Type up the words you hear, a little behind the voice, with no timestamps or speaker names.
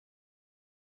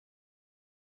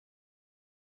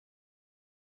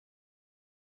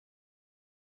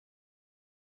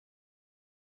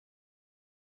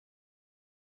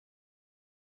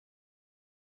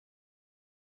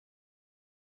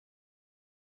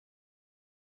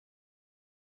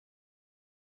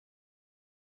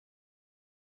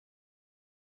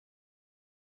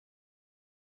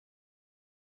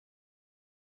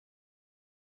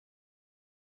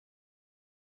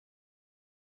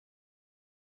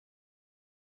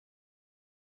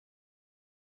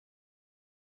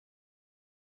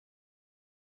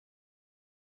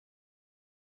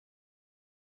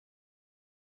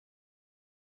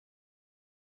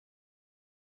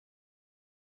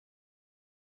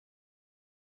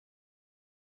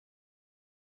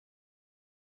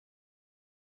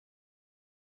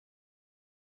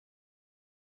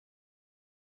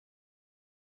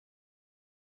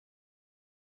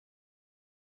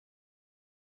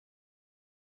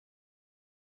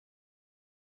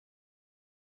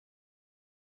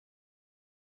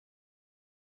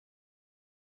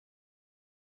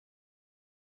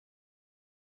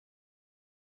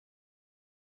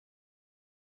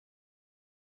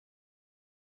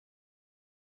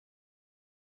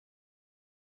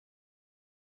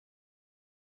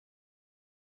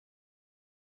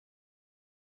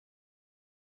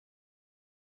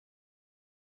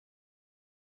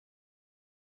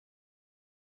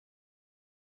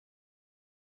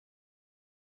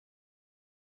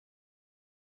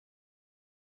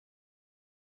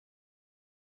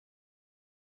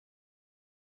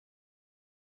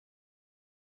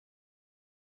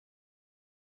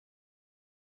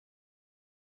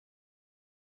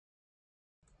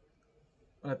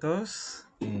Hola a todos.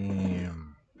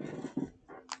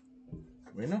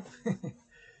 Bueno,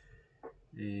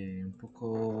 un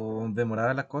poco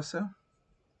demorada la cosa.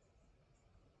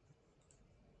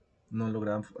 No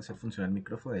lograba hacer funcionar el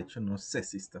micrófono. De hecho, no sé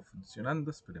si está funcionando.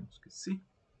 Esperemos que sí.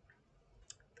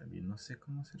 También no sé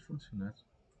cómo hacer funcionar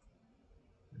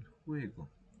el juego.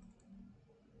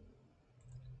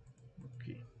 Ok.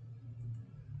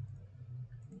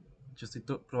 Yo estoy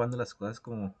probando las cosas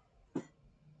como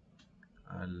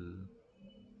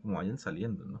como vayan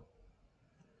saliendo, ¿no?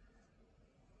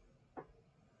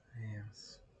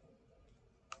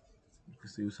 Porque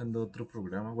estoy usando otro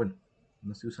programa. Bueno,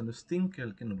 no estoy usando Steam, que es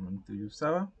el que normalmente yo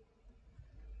usaba.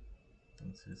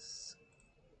 Entonces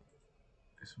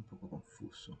es un poco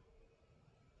confuso.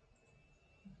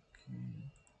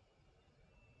 Okay.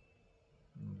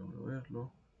 No logro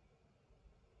verlo.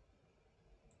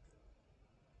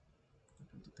 De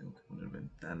pronto tengo que poner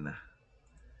ventana.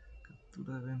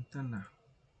 Captura de ventana.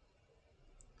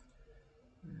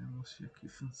 Veamos si aquí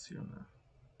funciona.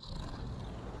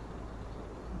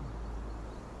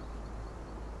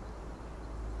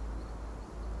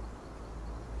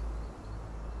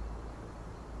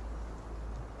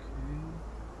 Okay.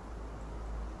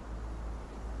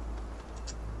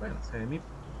 Bueno, se ve mi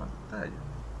pantalla.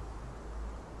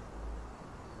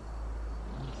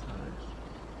 Vamos a ver.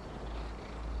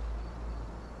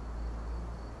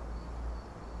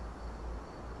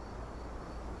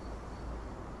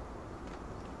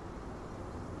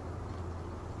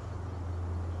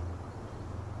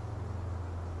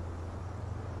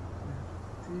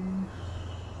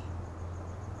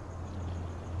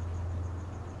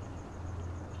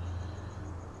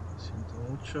 Lo siento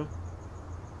mucho.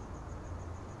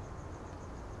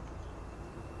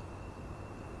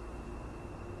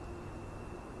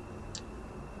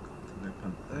 La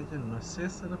pantalla no es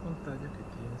esa la pantalla que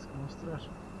tienes que mostrar.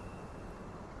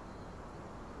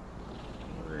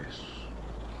 A ver.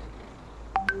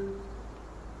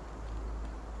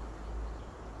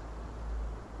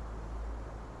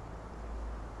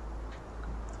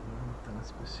 Captura ventana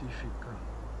específica.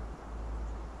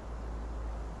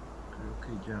 Creo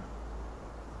que ya.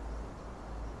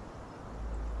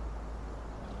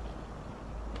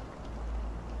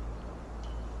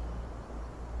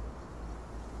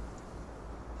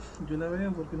 Yo la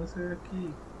veo porque no se ve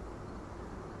aquí.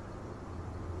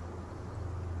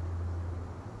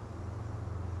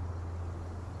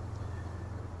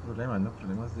 Problemas, ¿no?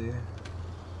 Problemas de...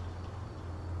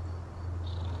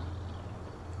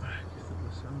 Ay, ¿qué está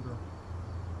pasando?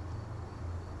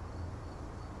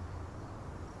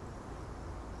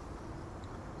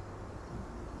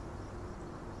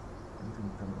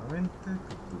 Intentar nuevamente.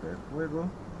 Capturar el juego.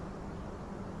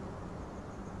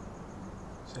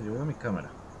 O sea, yo veo mi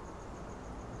cámara.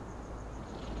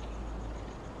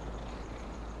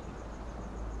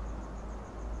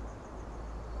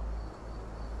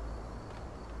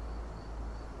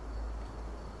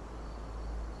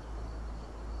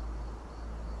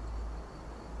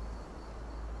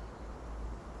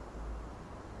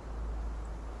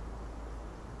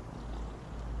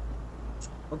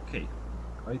 Ok,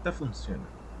 ahorita funciona.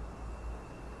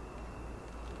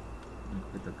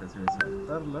 Lo que toca hacer es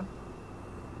saltarla.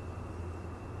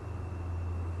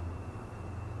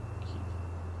 Aquí.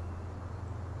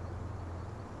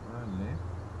 Vale.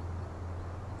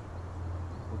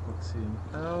 Un poco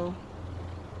accidentado.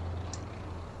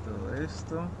 Todo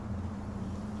esto.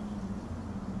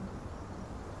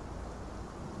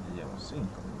 Ya llevamos 5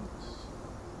 minutos.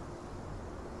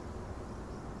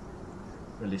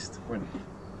 Pero listo, bueno.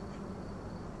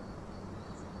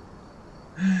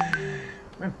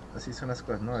 Bueno, así son las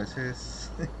cosas, ¿no? A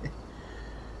veces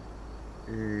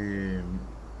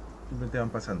simplemente van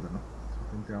pasando, ¿no?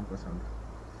 Simplemente van pasando.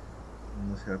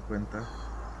 Uno se da cuenta.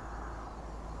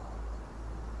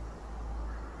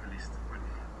 Listo, bueno.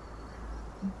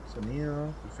 Sonido,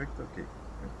 perfecto, ok.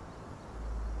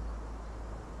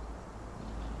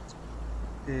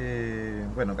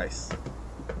 Bueno, guys.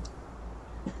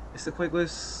 Este juego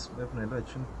es... Voy a ponerlo de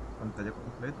hecho en pantalla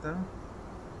completa.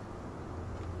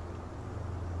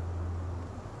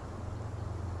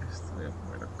 Esto voy a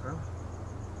poner acá.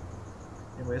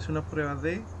 Y voy a hacer una prueba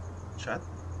de chat.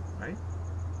 Right?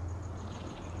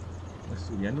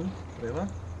 Estudiando, prueba.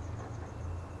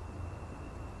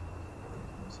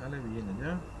 No sale bien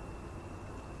allá.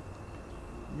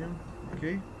 Bien, ok.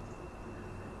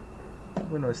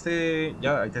 Bueno,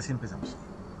 ya sí empezamos.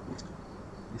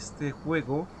 Este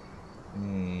juego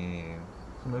es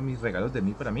uno de mis regalos de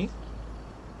mí para mí.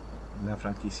 La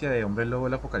franquicia de Hombre Lobo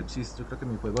del Apocalipsis, yo creo que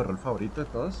es mi juego de rol favorito de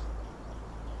todos.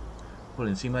 Por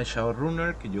encima de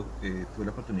Shadowrunner, que yo tuve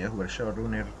la oportunidad de jugar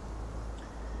Shadowrunner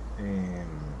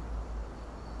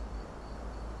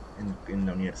en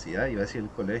la universidad, iba a decir el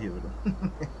colegio, pero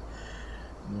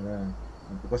no era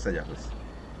un poco hasta allá, pues.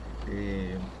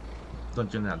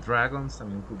 Dungeons and Dragons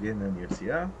también jugué en la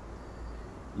universidad.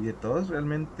 Y de todos,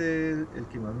 realmente el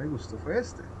que más me gustó fue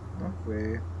este, ¿no?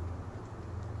 Fue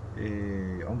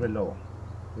Hombre Lobo.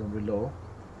 De Hombre Lobo,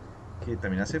 que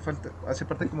también hace parte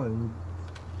como de un,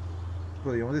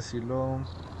 podríamos decirlo,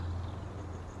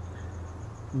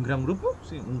 un gran grupo,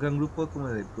 sí, un gran grupo como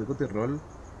de juegos de rol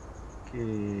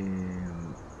que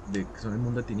son el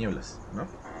mundo de tinieblas, ¿no?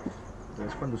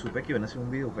 Entonces cuando supe que iban a hacer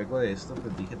un videojuego de esto,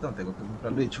 pues dije, no, tengo que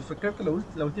comprarlo. De hecho fue creo que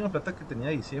la última plata que tenía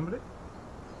de diciembre,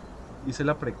 hice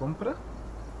la precompra,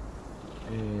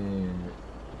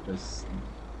 pues,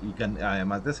 y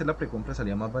además de hacer la precompra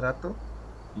salía más barato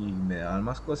y me daban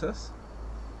más cosas.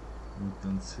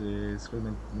 Entonces pues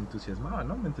me entusiasmaba,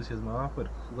 ¿no? Me entusiasmaba poder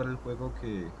jugar el juego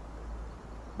que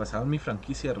basado en mi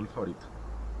franquicia de rol favorito.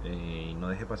 Y no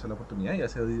dejé pasar la oportunidad, y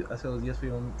hace 2 días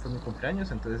fue mi cumpleaños,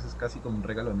 entonces es casi como un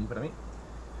regalo de mí para mí.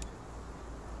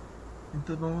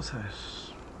 Entonces vamos a ver.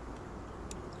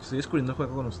 Estoy descubriendo el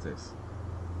juego con ustedes.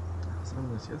 Hasta la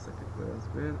universidad hasta que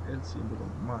puedas ver el símbolo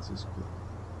más oscuro.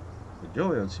 Pues yo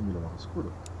veo el símbolo más oscuro,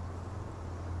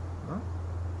 ¿no?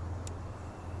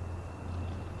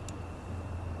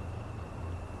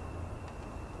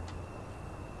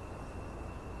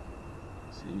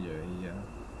 Sí, yo veía.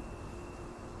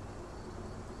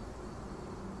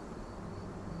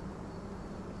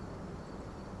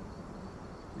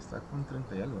 Está con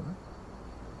 30 y algo, ¿no?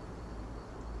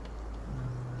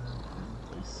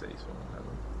 36, vamos a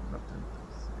dejarlo. No, 36.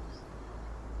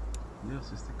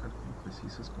 Dios, este cálculo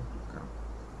preciso es complicado.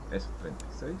 Eso,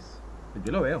 36. Pues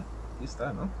yo lo veo. Aquí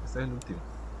está, ¿no? Este es el último.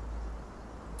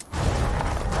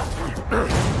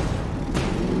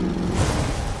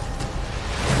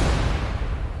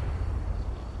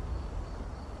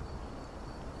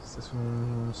 Este es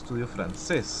un estudio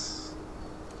francés.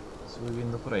 Estuve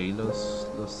viendo por ahí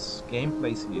los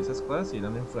gameplays y esas cosas y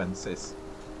eran en francés.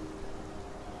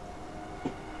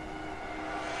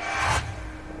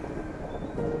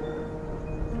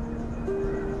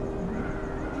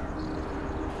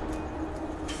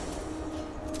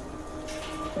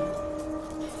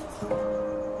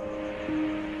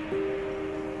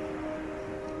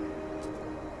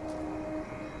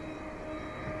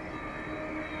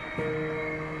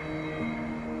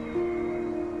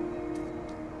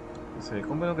 Se ve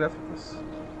con buenos gráficos.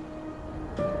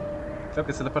 Creo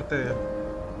que esta es la parte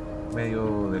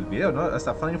medio del video, ¿no?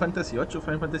 Hasta Final Fantasy 8,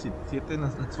 Final Fantasy 7 en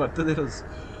las partes de los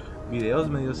videos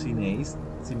medio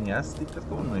cineásticas,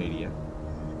 como no diría,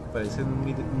 parecen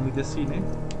muy de cine.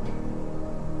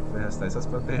 Pues hasta esas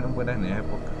partes eran buenas en esa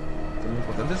época. Entonces, lo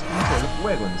importante es cómo se ve el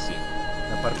juego en sí,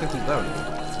 la parte jugable.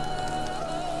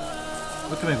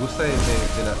 Lo que me gusta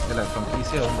de la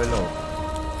franquicia de Hombre Lobo,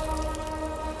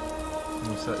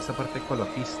 esa parte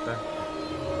ecologista,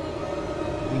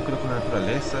 vínculo con la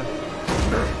naturaleza,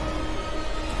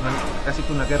 casi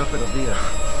con una guerra perdida.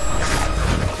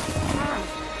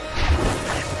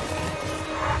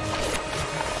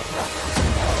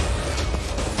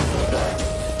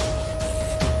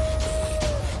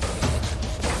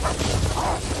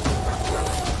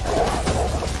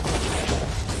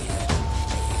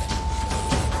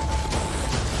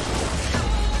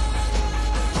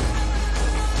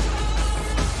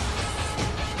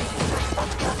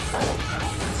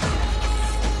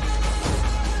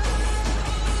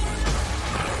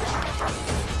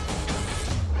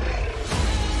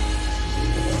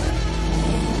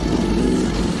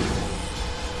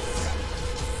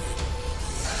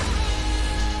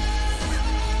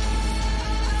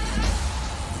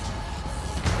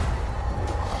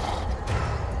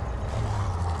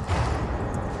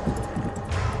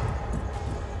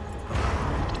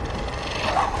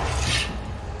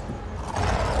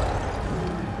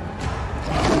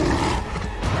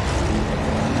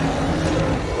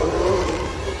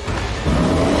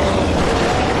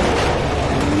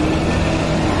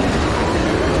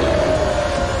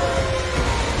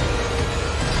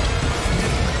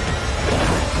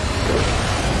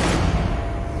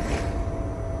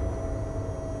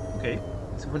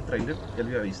 Fue el trailer, ya lo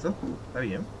había visto, está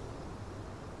bien.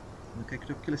 Aunque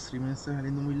creo que el streaming está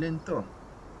saliendo muy lento.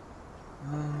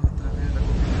 Otra vez la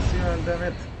configuración, damn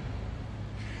it.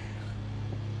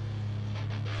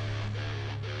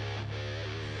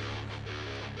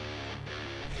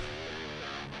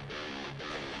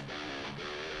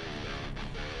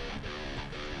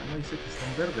 No dice que está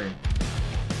en verde.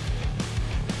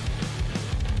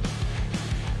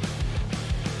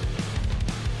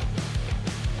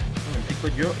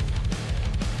 Yo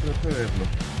trato de verlo.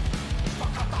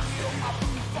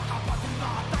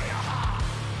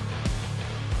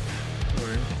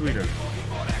 en Twitter.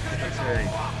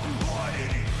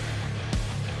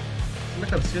 Es la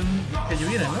canción que ya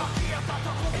viene, ¿no?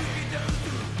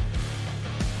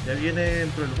 Ya viene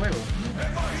dentro del juego.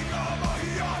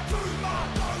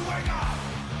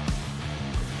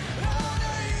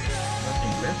 ¿No es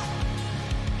inglés?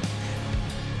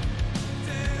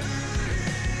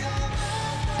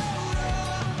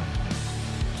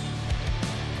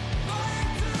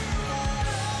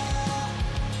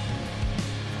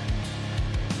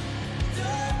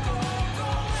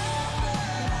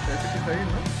 Parece que está bien,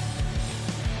 ¿no?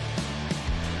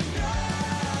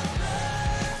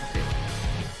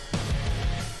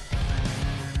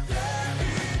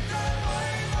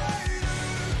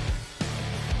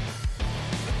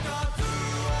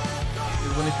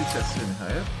 Bonificaciones, a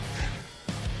ver.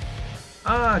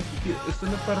 Ah, aquí, esto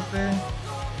es la parte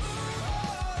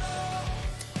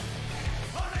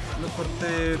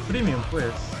premium,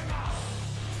 pues.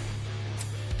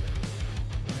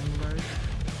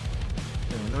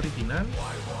 En la original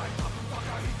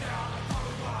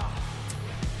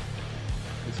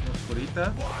es una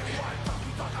oscurita.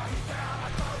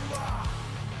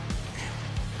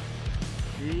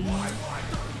 Y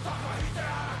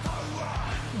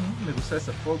me gusta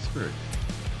esa False Spirit.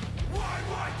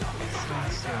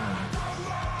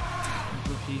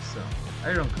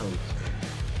 Iron Coat.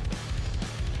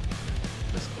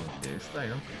 Pues con esta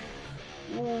Iron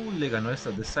Coat. Le ganó esta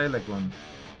de Silicon.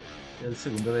 El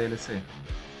segundo DLC. Sí,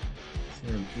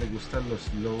 me gustan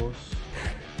los lobos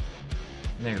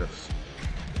negros.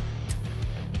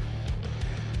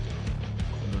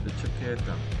 Color de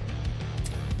chaqueta.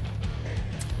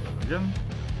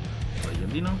 Cabello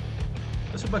lino.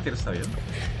 Eso vaquero está bien.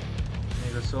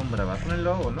 Negro sombra, va con el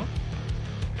lobo, ¿no?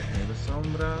 Negro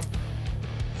sombra.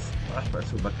 Para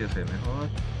su vaquero se ve mejor.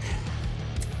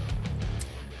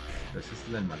 Esa es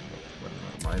la del mando. Bueno, la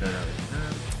armadura era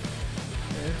original.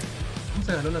 Vamos a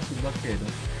dejarlo en azul vaquero.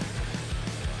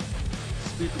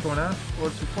 Espíritu camarada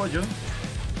por su pollo.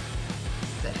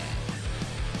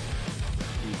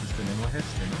 Y pues tenemos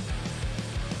este, ¿no?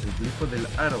 El grifo del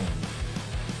Aaron.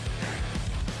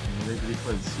 El grifo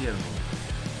del ciervo.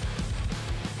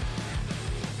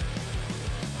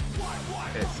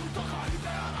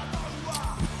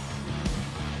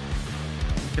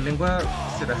 ¿Qué lengua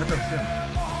será esa canción?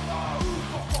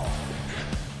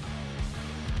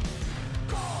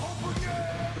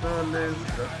 Controles,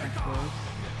 gráficos.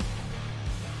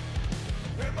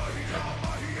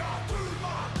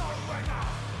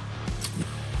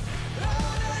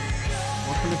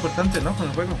 Vamos con lo importante, ¿no? Con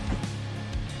el juego.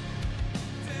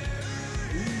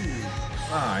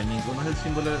 Ninguno es el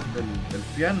símbolo del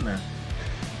Fianna.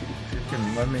 Es el que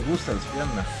más me gusta, el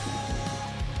Fianna.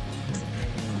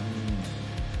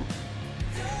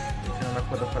 No me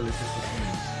acuerdo cuál es este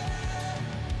símbolo.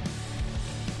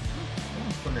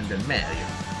 Vamos con el del medio.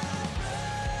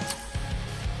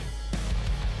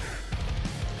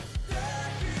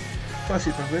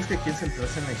 Fácil, pues ves que quieren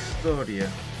centrarse en la historia.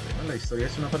 Bueno, la historia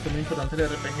es una parte muy importante del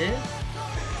RPG.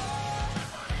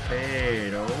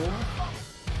 Pero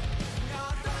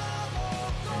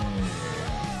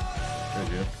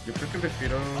yo creo que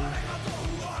prefiero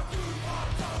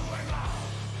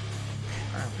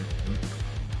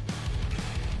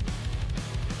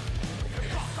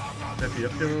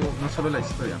no solo la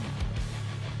historia,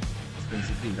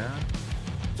 sensibilidad.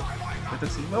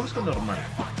 Sí, vamos con normal,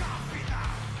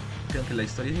 que aunque la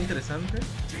historia es interesante,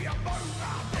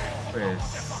 pues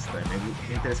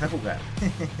me interesa jugar.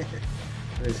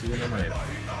 Por decirlo de una manera.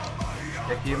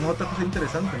 Y aquí vemos otra cosa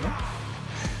interesante, ¿no?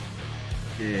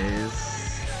 Que es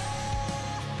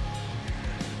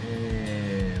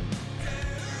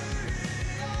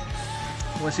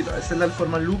 ¿cómo decirlo? Esta es la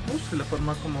forma lupus, es la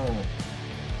forma como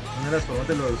una de las formas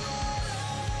de los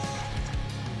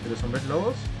hombres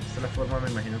lobos. Esta es la forma,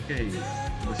 me imagino que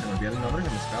pues, se me olvida el nombre,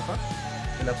 se me escapa.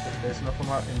 Es una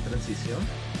forma en transición,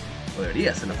 o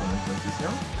debería ser la forma en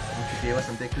transición, aunque tiene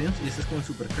bastante crinos, y este es como un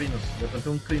super crinos, de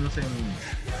pronto un crinos en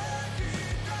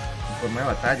forma de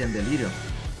batalla, en delirio.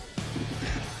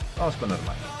 Vamos con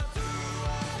normal.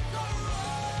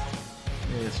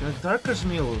 Darker's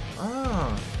Mill.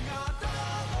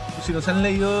 Pues si nos han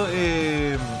leído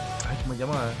 ¿cómo se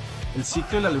llama? El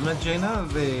ciclo de la luna llena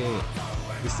de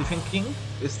Stephen King.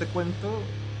 Este cuento,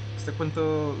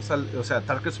 o sea,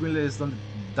 Darker's Mill es donde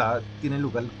tiene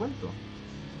lugar el cuento. O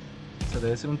sea,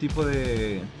 debe ser un tipo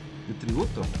de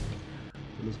tributo.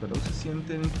 Los galos se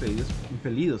sienten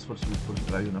impelidos por su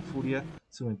rabia, una furia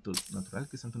sobrenatural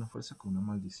que siente una fuerza con una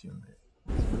maldición.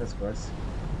 Es una de las cosas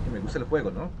que me gusta del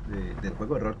juego, ¿no? Del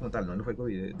juego de horror como tal, no el juego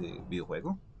de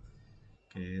videojuego.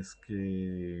 Que es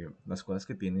que las cosas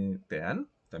que te dan,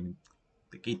 también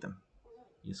te quitan.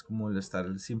 Y es como el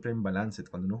estar siempre en balance.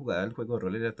 Cuando uno jugaba el juego de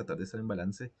rol era tratar de estar en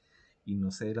balance y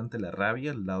no ceder ante la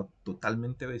rabia, el lado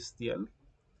totalmente bestial,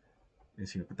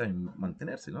 sino que también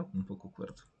mantenerse, ¿no? Un poco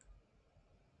cuerdo.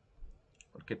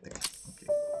 ¿Por qué te? Ok.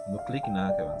 No clic y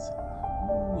nada que avance.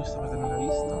 Esta parte no la he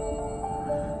visto.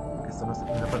 Porque esta no está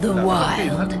en la parte de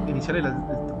la parte que iniciar el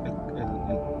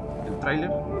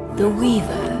tráiler. The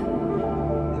Weaver.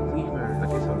 The Weaver, la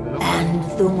que se volvió loca. And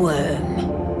the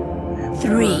Worm.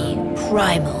 3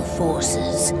 primal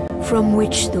forces from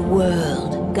which the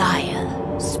world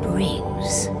Gaia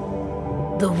springs.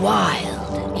 The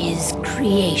wild is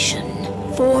creation,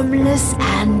 formless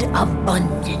and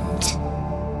abundant.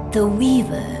 The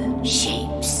Weaver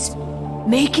shapes,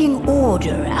 making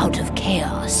order out of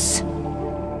chaos.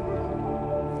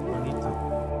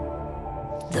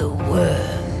 The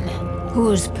Worm,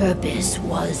 whose purpose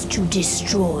was to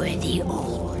destroy the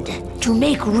old, to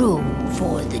make room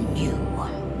for the new,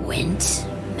 went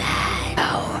mad.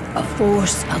 Now, a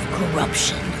force of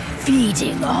corruption,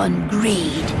 feeding on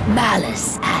greed,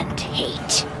 malice, and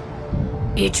hate.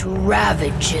 It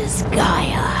ravages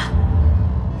Gaia.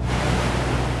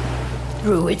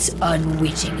 Through its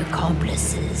unwitting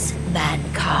accomplices,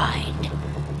 mankind.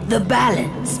 The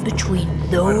balance between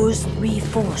those 3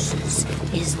 forces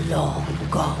is long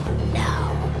gone now.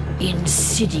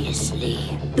 Insidiously,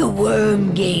 the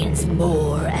worm gains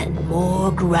more and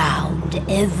more ground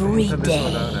every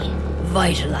day,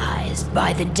 vitalized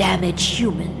by the damage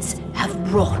humans have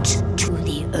brought to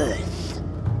the earth.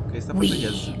 We,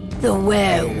 the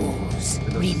werewolves,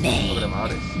 remain,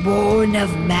 born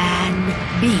of man,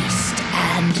 beast,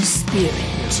 and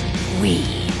spirit. We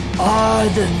are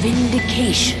the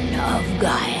vindication of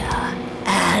Gaia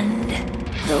and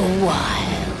the wild.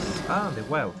 Ah, The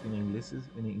Wild. En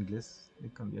inglés le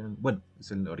cambiaron. Bueno,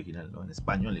 es el original, ¿no? En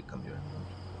español le cambiaron.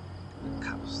 El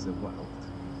caos, The Wild.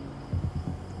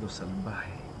 Lo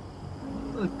salvaje.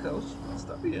 El caos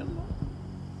está bien, ¿no?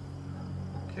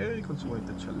 Ok, con su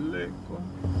bonito chaleco.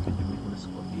 Que yo mismo le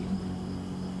escogí.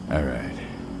 Alright.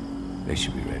 They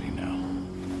should be ready now.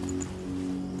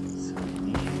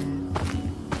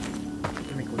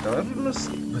 Mi computador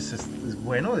pues es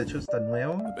bueno, de hecho está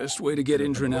nuevo. The best way to get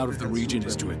Indran out of the region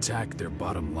is to attack their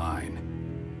bottom line.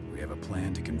 We have a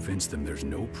plan to convince them there's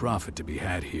no profit to be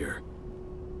had here.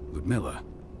 Ludmilla,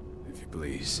 if you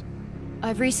please.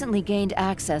 I've recently gained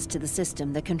access to the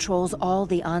system that controls all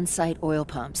the on-site oil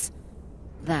pumps.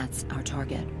 That's our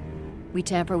target. We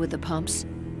tamper with the pumps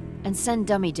and send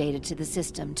dummy data to the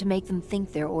system to make them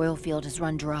think their oil field has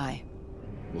run dry.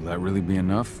 Will that really be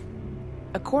enough?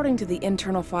 According to the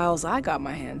internal files I got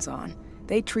my hands on,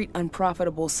 they treat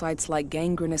unprofitable sites like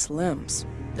gangrenous limbs.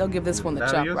 They'll give this one the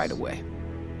chop right away.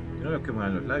 Yo no veo que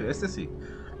muevan los labios. Este sí.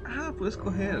 Ah, puedes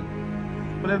coger.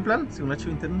 Por el plan, si un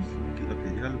archivo interno que lo que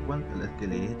llega al guante, la que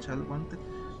le echa al guante,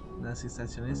 las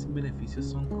instalaciones y beneficios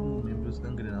son como miembros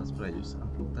gangrenados para ellos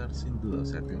amputar sin duda. O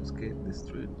sea, tenemos que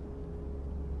destruir.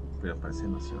 Pero parece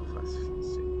demasiado fácil.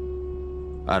 Sí.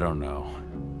 I don't know.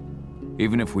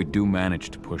 Even if we do manage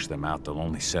to push them out, they'll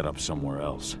only set up somewhere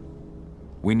else.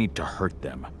 We need to hurt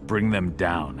them, bring them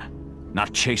down,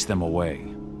 not chase them away.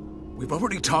 We've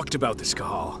already talked about this,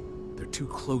 Kahal. They're too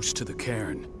close to the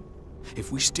cairn.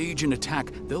 If we stage an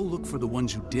attack, they'll look for the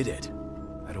ones who did it.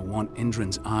 I don't want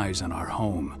Indran's eyes on our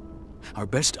home. Our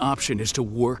best option is to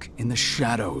work in the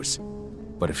shadows.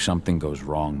 But if something goes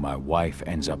wrong, my wife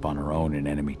ends up on her own in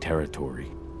enemy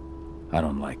territory. I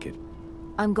don't like it.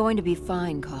 I'm going to be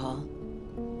fine, Kahal.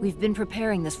 We've been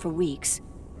preparing this for weeks.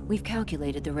 We've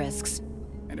calculated the risks.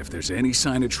 And if there's any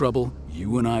sign of trouble,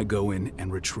 you and I go in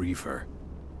and retrieve her.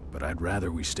 But I'd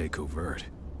rather we stay covert.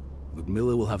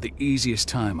 Ludmilla will have the easiest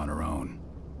time on her own.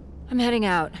 I'm heading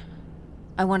out.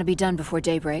 I want to be done before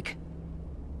daybreak.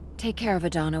 Take care of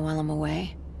Adana while I'm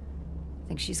away. I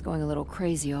think she's going a little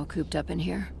crazy all cooped up in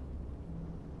here.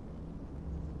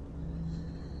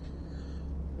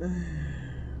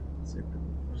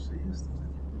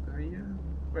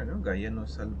 Bueno, Gaia no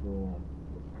es algo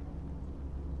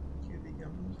que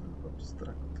digamos algo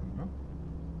abstracto, ¿no?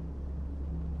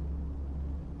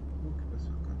 ¿Qué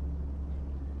pasó acá?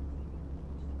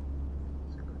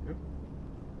 ¿Se cayó?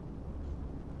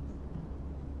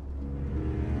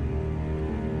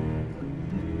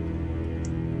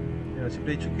 Bueno,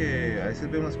 siempre he dicho que a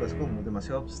veces veo unas cosas como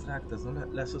demasiado abstractas, ¿no?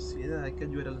 La sociedad, hay que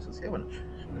ayudar a la sociedad. Bueno,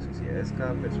 la sociedad es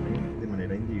cada persona de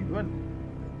manera individual.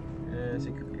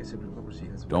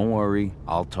 Don't worry,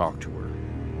 I'll talk to her.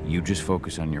 You just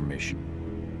focus on your mission.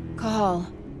 Kahal,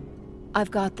 I've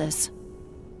got this.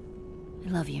 I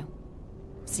love you.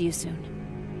 See you soon.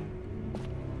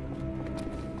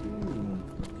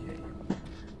 Okay.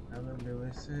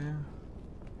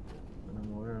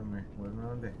 ¿Moverme a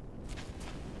dónde?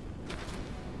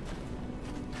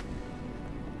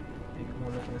 ¿Y cómo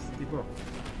hablo con este tipo?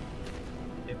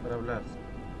 Para hablar.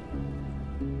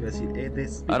 Iba a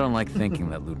decir, I don't like thinking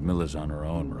that Ludmilla's on her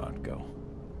own, Rodko.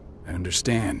 I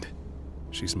understand.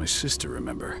 She's my sister,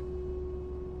 remember?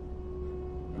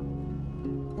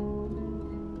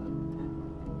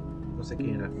 No sé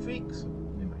quién era Fix.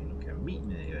 Me imagino que a mí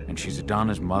me diga. And she's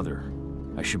Adana's mother.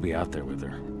 I should be out there with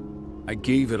her. I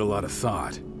gave it a lot of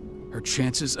thought. Her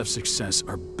chances of success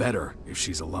are better if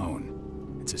she's alone.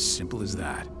 It's as simple as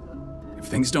that. If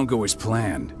things don't go as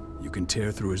planned, you can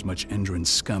tear through as much Endron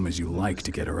scum as you like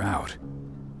to get her out.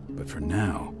 But for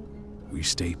now, we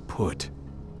stay put.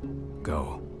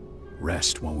 Go.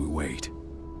 Rest while we wait.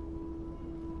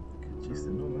 Qué chiste,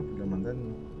 ¿no? La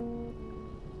mandan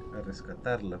a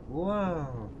rescatarla.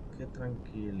 ¡Wow! ¡Qué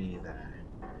tranquilidad!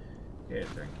 ¡Qué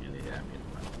tranquilidad, mi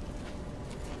hermano!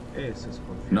 Eso es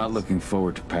confianza. Not looking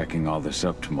forward to packing all this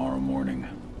up tomorrow morning.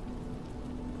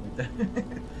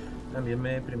 También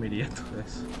me deprimiría todo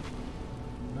eso.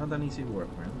 Not an easy work,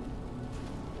 man.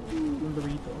 Un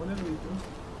lobito, hola lobito.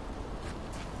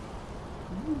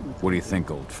 What do you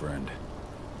think, old friend?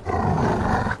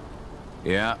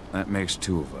 Yeah, that makes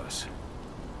two of us.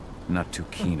 Not too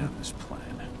keen on this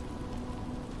plan.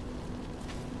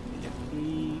 Y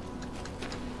aquí...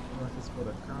 ¿Qué más es por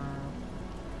acá?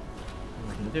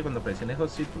 Me imagino que cuando aparecían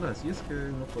esos círculos así es que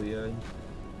no podía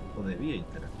o debía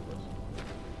interactuar.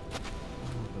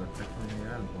 Por acá hay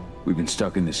algo. We've been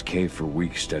stuck in this cave for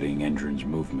weeks studying Endron's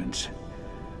movements.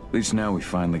 At least now we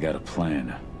finally got a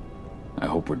plan. I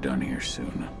hope we're done here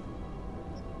soon.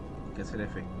 ¿Qué hacer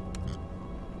F?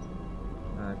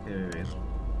 Nada que beber.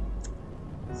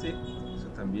 Sí, eso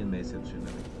también me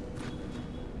decepciona.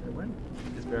 Pero bueno,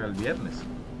 hay que esperar el viernes.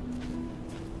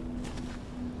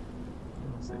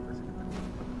 No sé, parece que también.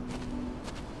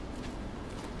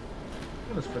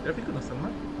 Bueno, los fotográficos no están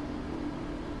mal.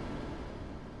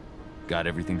 Got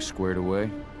everything squared away?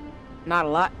 Not a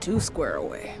lot to square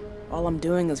away. All I'm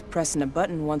doing is pressing a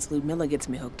button once Ludmilla gets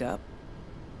me hooked up.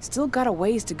 Still got a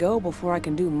ways to go before I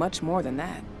can do much more than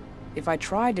that. If I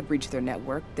tried to breach their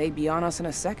network, they'd be on us in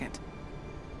a second.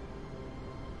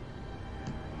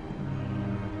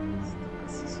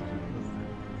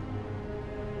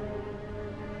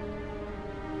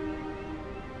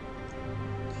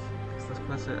 Estas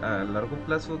cosas a largo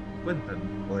plazo cuentan,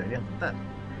 o deberían contar.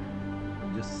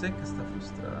 Yo sé que está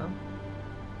frustrada.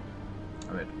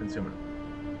 A ver, pensémoslo.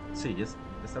 Sí, ya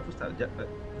está frustrada. Ya,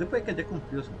 después de que haya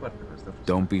cumplido su parte, pero está frustrada.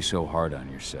 Don't be so hard on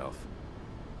yourself.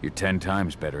 You're 10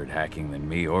 times better at hacking than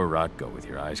me or Rodko with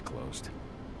your eyes closed.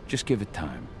 Just give it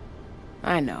time.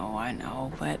 I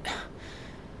know, but...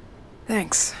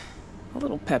 Thanks. A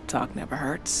little pep talk never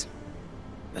hurts.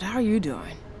 But how are you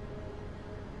doing?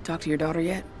 Talk to your daughter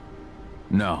yet?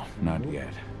 No, not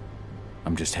yet.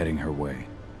 I'm just heading her way.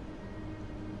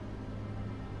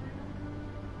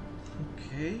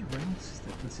 Ok, bueno,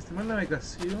 el sistema de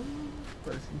navegación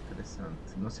parece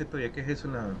interesante. No sé todavía qué es eso,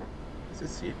 ese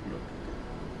círculo.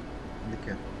 ¿Dónde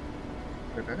queda?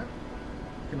 ¿Por acá?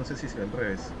 Que no sé si sea al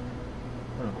revés.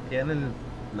 Bueno, queda en el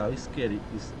lado izquierdo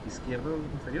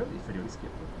inferior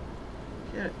izquierdo.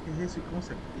 ¿Qué es eso y cómo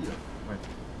se activa? Bueno,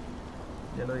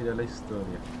 ya lo dirá la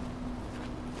historia.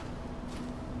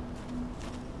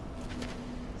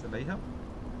 ¿Esa es la hija?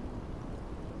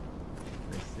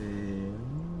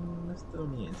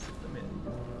 Estadounidense también.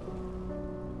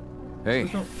 Hey,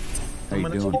 how you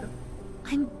doing?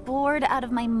 I'm bored out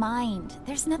of my mind.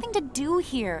 There's nothing to do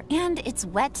here, and it's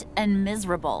wet and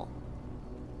miserable.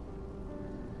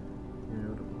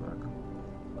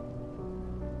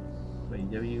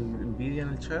 Ya vi envidia en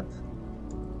el chat.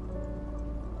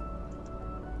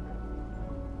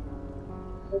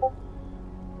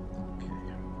 Ok.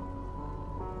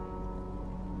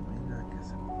 No hay nada que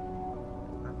hacer.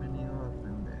 Ha venido a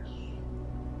aprender.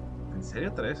 ¿En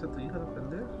serio traes a tu hija a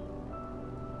aprender?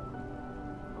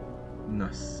 No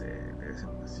sé, debe ser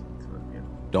así.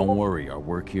 Don't worry, our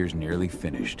work here's nearly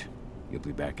finished. You'll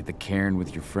be back at the cairn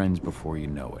with your friends before you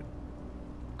know it.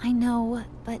 I know,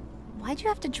 but why'd you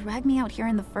have to drag me out here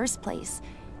in the first place?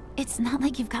 It's not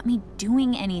like you've got me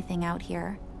doing anything out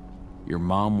here. Your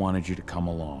mom wanted you to come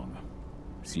along,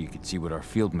 so you could see what our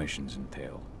field missions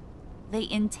entail. They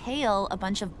entail a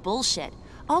bunch of bullshit.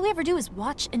 All we ever do is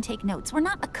watch and take notes. We're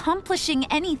not accomplishing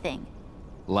anything.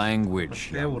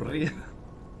 Language.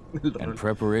 And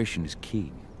preparation is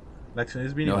key.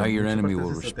 Know how your enemy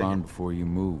will respond before you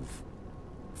move.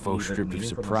 Faux strip of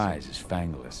surprise is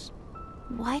fangless.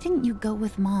 Why didn't you go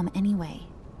with Mom anyway?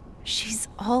 She's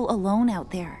all alone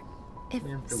out there. If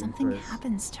something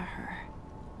happens to her...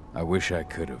 I wish I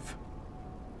could have.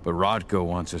 But Rodko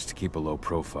wants us to keep a low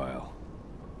profile.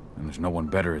 And there's no one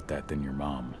better at that than your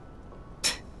mom.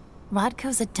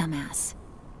 Rodko's a dumbass.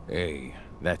 Hey,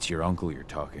 that's your uncle you're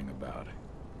talking about.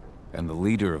 And the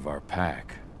leader of our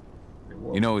pack.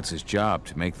 You know, it's his job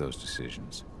to make those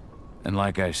decisions. And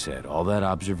like I said, all that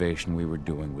observation we were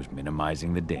doing was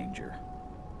minimizing the danger.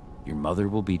 Your mother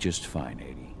will be just fine,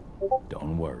 Eddie.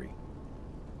 Don't worry.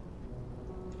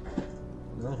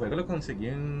 No, el juego lo conseguí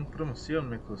en promoción,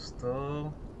 me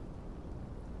costó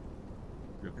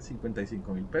creo que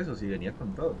 55.000 pesos y venía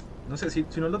con todo. No sé si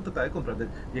no lo trataba de comprar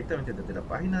directamente desde la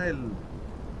página del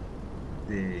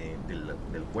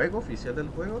juego, oficial del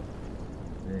juego,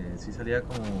 sí salía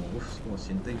como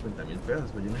 150.000 pesos,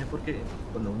 pero yo no sé por qué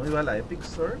cuando uno iba a la Epic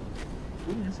Store,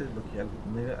 ya se desbloqueaba,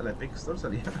 uno iba a la Epic Store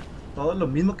salía todo lo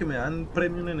mismo que me dan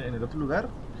premium en el otro lugar,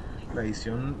 la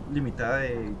edición limitada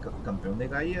de campeón de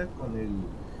Gaia con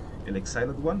el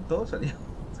Exiled One, todo salía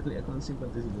con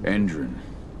 55.000. Endron,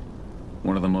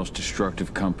 one of the most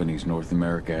destructive companies North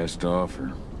America has to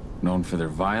offer, known for their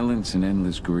violence and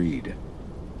endless greed.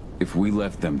 If we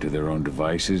left them to their own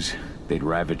devices, they'd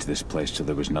ravage this place till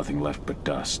there was nothing left but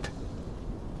dust.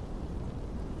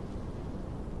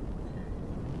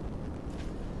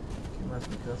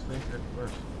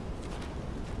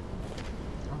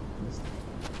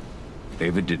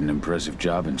 Ava did an impressive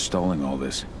job installing all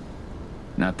this.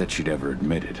 Not that she'd ever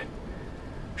admit it.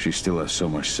 She still has so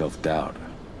much self-doubt.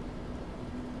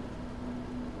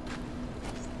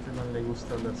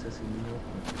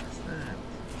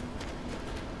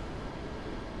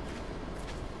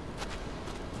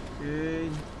 Ok,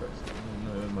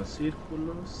 no veo más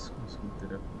círculos, vamos a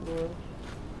interactuar.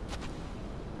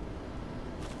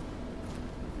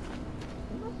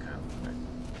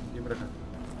 Aquí por acá.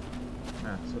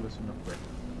 Solo es una puerta.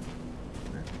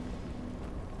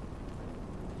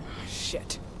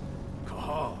 Shit.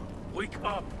 Cahal, wake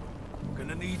up. I'm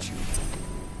gonna need you.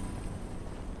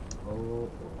 Oh.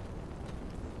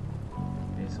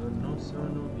 Eso no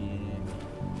sonó bien.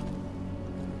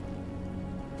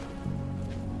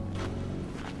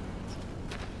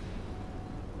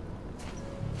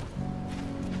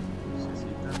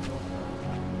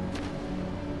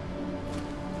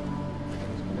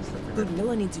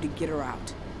 Ludmilla needs you to get her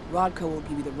out. Rodko will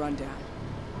give you the rundown.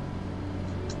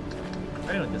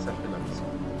 Ahí no, ya saqué la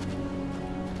misión.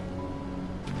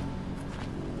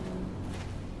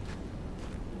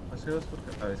 Paseos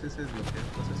porque a veces es lo que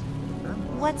cosas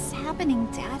importantes. What's happening,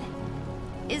 Dad?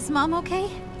 Is Mom okay?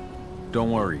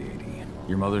 Don't worry, Edie.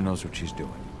 Your mother knows what she's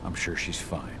doing. I'm sure she's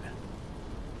fine.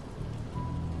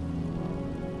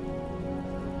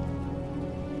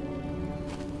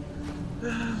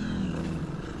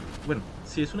 Bueno,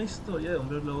 si es una historia de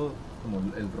hombre lobo como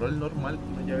el rol normal que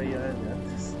uno ya veía desde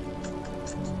antes.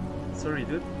 Sorry,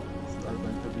 dude. It's not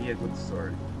going to be a good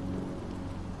story.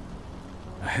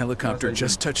 A helicopter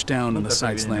just touched down on the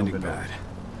site's landing pad.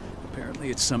 Apparently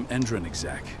it's some Endron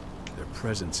exec. Their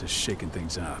presence is shaking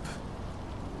things up.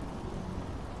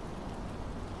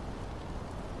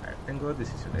 Tengo dos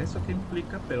decisiones. ¿Eso qué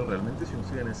implica? Pero realmente si uno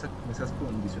sigue en esas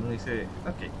condiciones uno dice,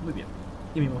 ok, muy bien.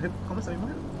 ¿Y mi mujer? ¿Cómo está mi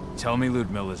mujer? Tell me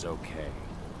Ludmilla's okay.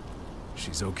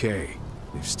 She's okay.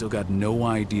 They've still got no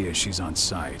idea she's on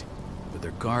site. But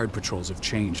their guard patrols have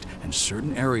changed, and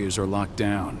certain areas are locked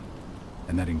down.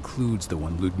 And that includes the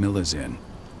one Ludmilla's in.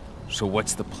 So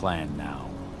what's the plan now?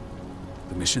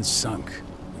 The mission's sunk.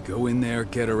 We go in there,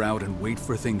 get her out, and wait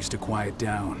for things to quiet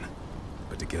down.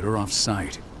 But to get her off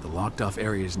site, the locked-off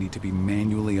areas need to be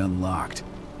manually unlocked.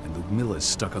 And Ludmilla's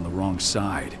stuck on the wrong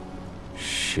side.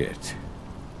 Shit.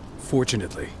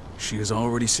 Fortunately, she has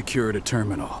already secured a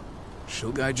terminal.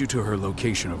 She'll guide you to her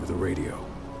location over the radio.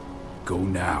 Go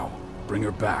now. Bring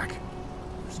her back.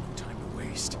 There's no time to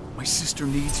waste. My sister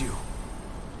needs you.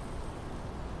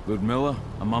 Ludmilla,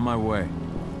 I'm on my way.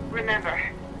 Remember,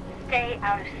 stay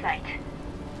out of sight.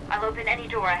 I'll open any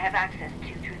door I have access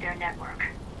to through their network.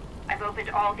 I've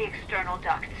opened all the external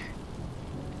ducts.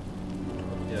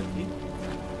 Y aquí.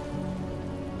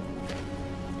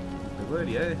 Luego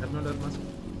debería dejarme hablar más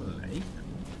con la hija,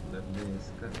 ¿no? Darle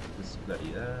pues,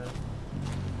 claridad.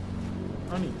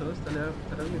 No, ni todo estará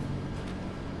bien.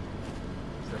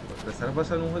 O sea, para estar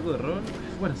basado en un juego de rol,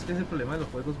 bueno, es que es el problema de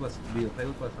los videojuegos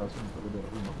basados en juegos de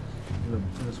rol, ¿no?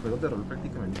 En los juegos de rol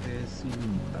prácticamente es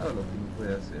ilimitado lo que uno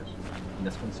puede hacer y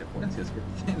las consecuencias que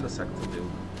tienen los actos de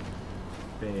uno.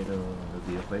 Pero los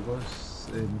videojuegos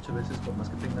muchas veces, por más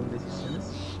que tengan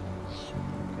decisiones,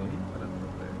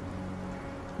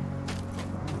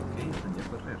 aprendí a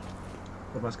correr.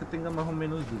 Por más que tengan más o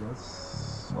menos,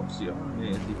 digamos,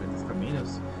 opciones, diferentes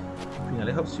caminos,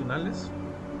 finales opcionales,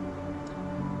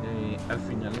 al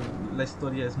final la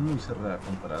historia es muy cerrada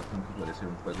comparada con que puede ser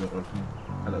un juego de rol como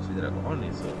Calabozos y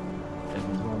Dragones o el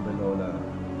mismo Hombre Lobo,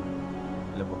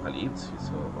 el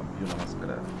Apocalipsis o Vampiro la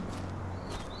Máscara.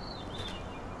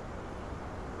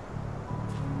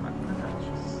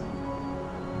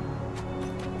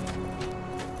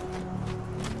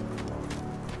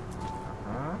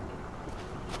 Ajá.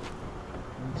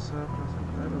 Pulsa para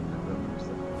saltar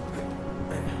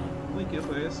o uy, ¿qué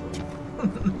fue eso?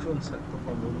 Fue un salto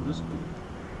como brusco.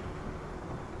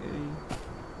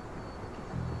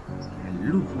 El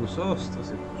lupus, esto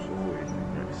se puso bueno,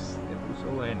 señores. Se puso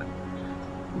buena.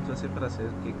 Punto hace para hacer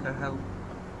que caja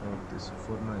de su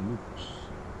forma de lupus.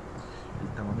 El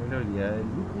tamaño y la habilidad del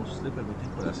lupus le permite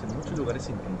colarse en muchos lugares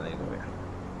sin que nadie lo vea.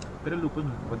 Pero el lupus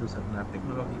no puede usar nada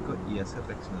tecnológico y hace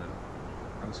reaccionar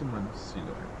a los humanos si lo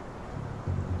ven.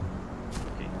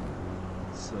 Ok.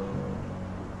 So.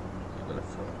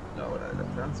 La hora de la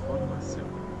transformación.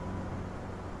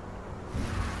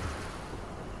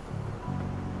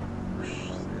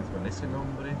 Se desvanece el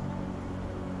hombre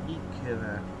y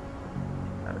queda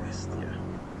la bestia.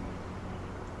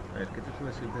 A ver, ¿qué te puedo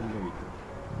decir del lobito?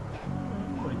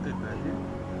 Un bonito detalle.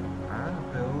 Ah,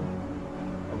 puedo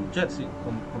aullar, sí,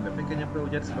 con B pequeña puedo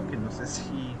aullar, solo que no sé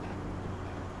si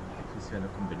sea lo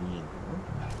conveniente, ¿no?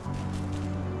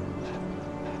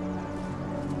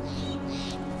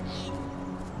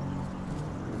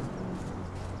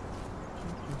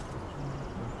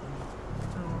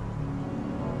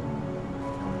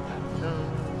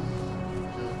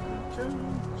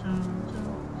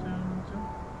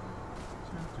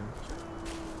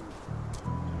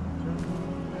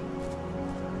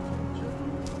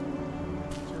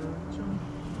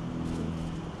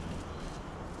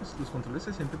 Los controles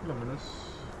se sienten por lo menos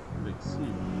flexibles.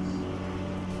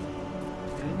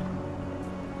 Okay.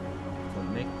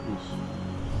 Connectus.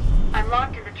 I'm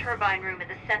locked in the turbine room at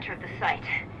the center of the site.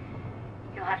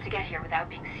 You'll have to get here without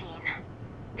being seen.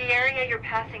 The area you're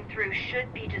passing through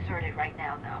should be deserted right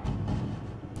now, though.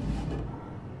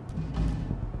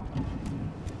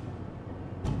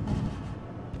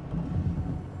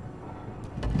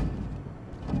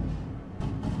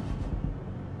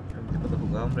 Cuando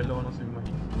jugaba Hombre Lobo no se me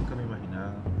imagina, nunca me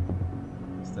imaginaba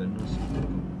estar en unos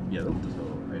viaductos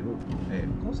o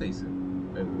aeropuertos. ¿Cómo se dice?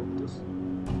 ¿Aeropuertos?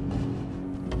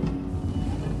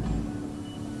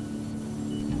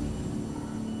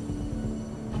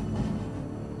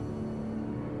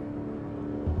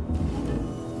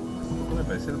 Tampoco me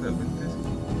parece realmente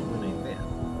buena idea.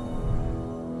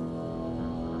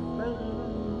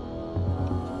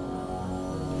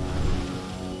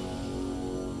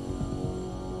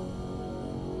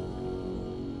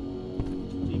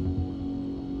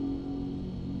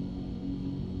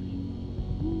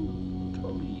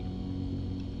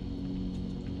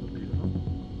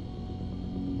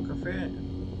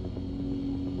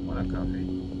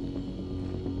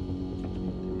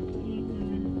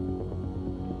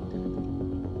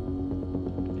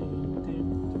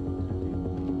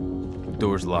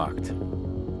 Door's locked.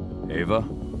 Ava?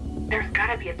 There's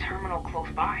gotta be a terminal close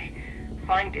by.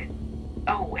 Find it.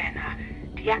 Oh, and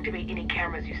deactivate any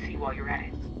cameras you see while you're at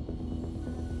it.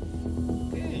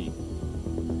 Ok.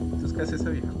 Entonces, ¿qué hace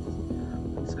esa vieja?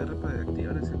 Buscar para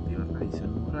activar y desactivar la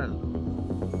visión moral.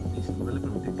 La visión moral le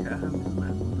permite caja del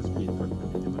mundo espiritual,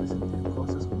 permite presentir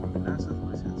cosas como amenazas,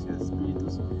 presencia de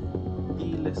espíritus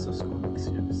y lesas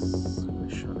conexiones.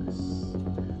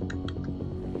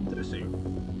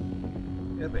 Interesante.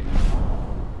 R.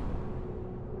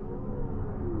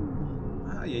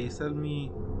 Ah, y ahí está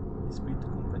mi espíritu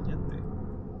acompañante.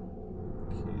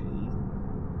 Ok.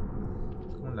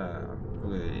 Es como lo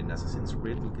de en Assassin's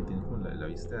Creed, el que tiene como la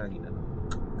vista de águila, ¿no?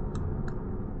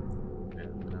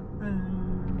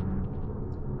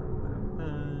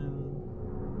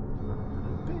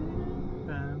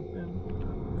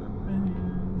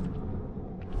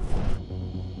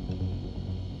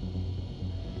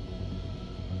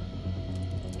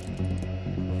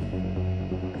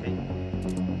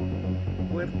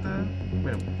 Puerta.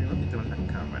 Bueno, primero quitamos la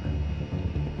cámara.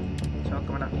 Chao,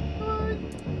 cámara. Ay.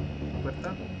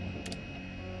 Puerta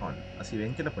on. Así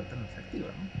ven que la puerta no se activa,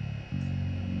 ¿no?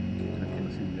 Creo que no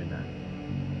sirve de nada.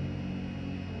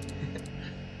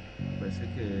 Parece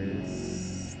que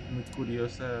es muy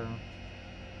curiosa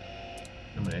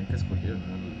la manera en que escogieron,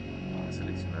 ¿no? A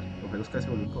seleccionar. Los juegos casi se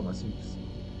vuelven como más simples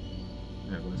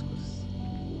en algunas cosas.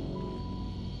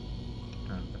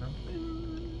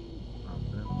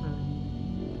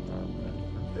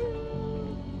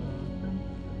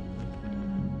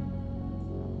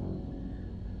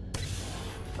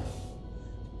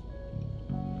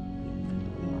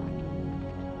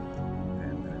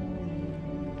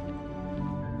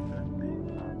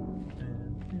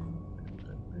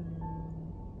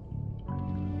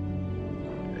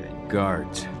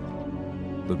 guards.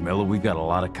 Ludmilla, we've got a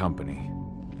lot of company.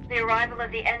 The arrival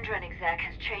of the Endron exec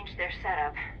has changed their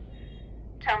setup.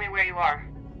 Tell me where you are.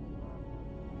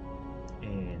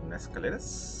 En las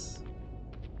escaleras.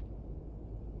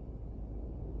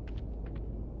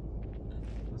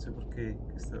 No sé por qué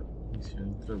esta misión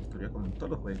introductoria, como en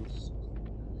todos los juegos,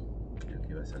 creo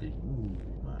que va a salir muy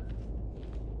mal.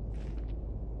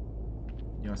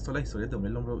 Y además todas las historias de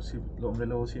Hombre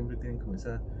Lobo siempre tienen como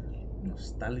esa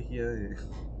nostalgia de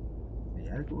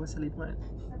algo va a salir mal.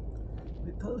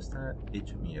 De todo está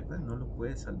hecho mierda, no lo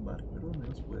puedes salvar, pero al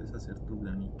menos puedes hacer tu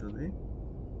granito de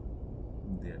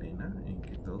arena en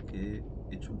que todo quede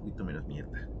hecho un poquito menos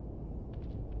mierda.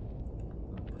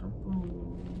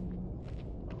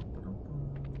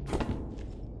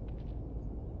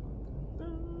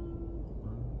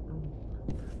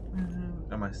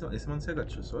 Además, ese man se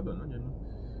agachó solo, ¿no? Yo no.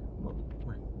 Bueno,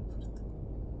 fuerte.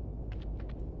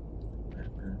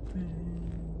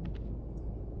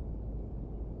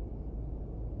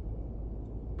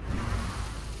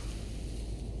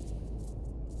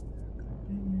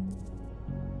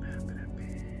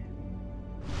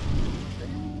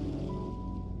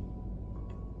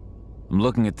 I'm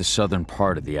looking at the southern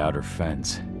part of the outer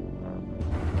fence.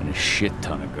 And a shit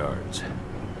ton of guards.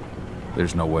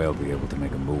 There's no way I'll be able to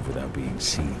make a move without being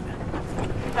seen.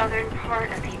 Southern part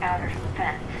of the outer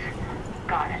fence.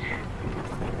 Got it.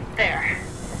 There.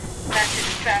 That should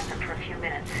distract them for a few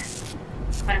minutes.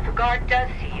 But if a guard does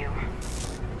see you...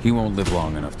 He won't live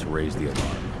long enough to raise the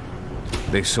alarm.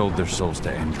 They sold their souls to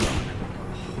Endron.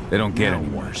 They don't get any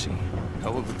mercy.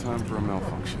 Hell of a time for a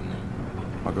malfunction.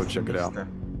 I'll go check it out.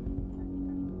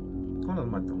 ¿Cómo los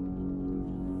mato?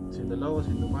 Siendo lobo,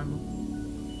 siendo humano.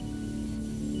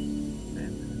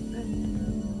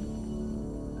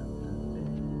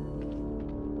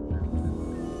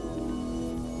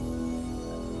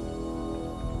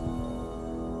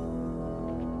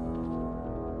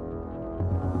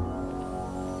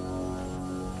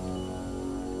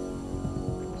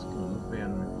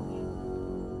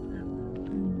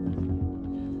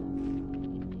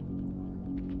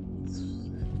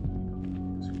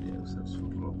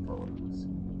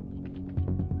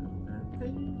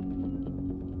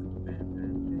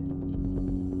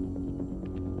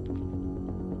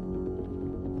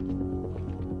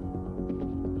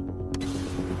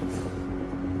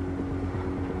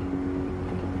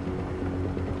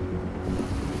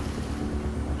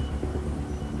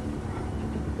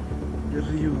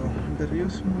 De río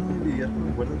es un modo de lidiar con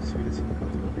el guarda civiles sin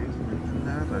control. Los ríos aumentan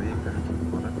la rabia y cada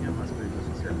más rápida, más peligro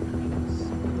social.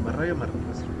 Cuanto más rabia, más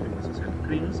peligro social.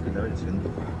 Crinos, que es la versión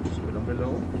super hombre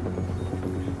lobo.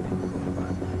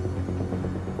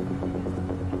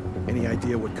 Any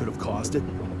idea what could have caused it?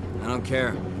 I don't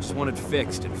care. Just want it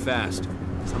fixed and fast.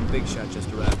 Some big shot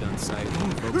just arrived on site.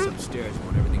 Folks upstairs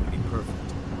want everything to be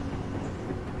perfect.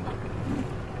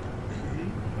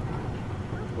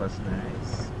 That was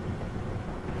nice.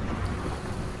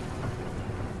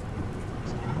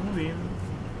 Muy bien.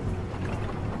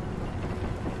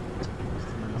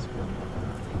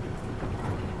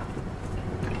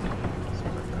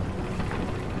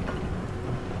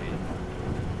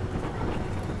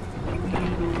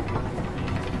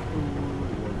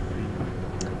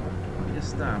 Ahí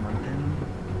está, mantén.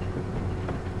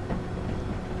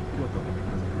 ¿Qué botón?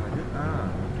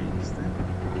 Ah, ok, este.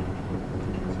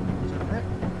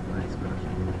 Ahí espera.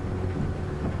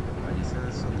 Ahí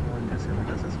esas son como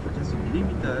las escuchas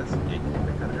ilimitadas y hay que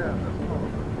recargarlas. Oh,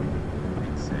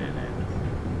 excelente.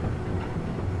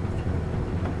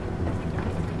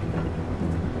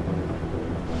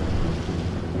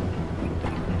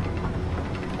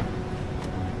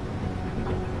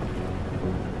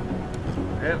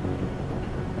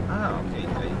 Ah, ok,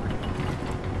 ahí.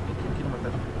 Quiero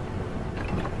matar.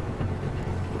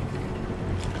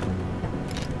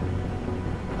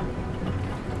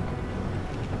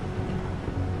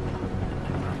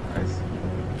 Nice.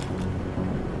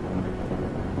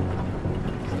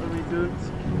 Sorry, dudes.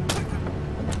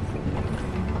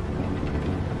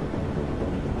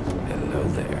 Hello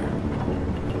there.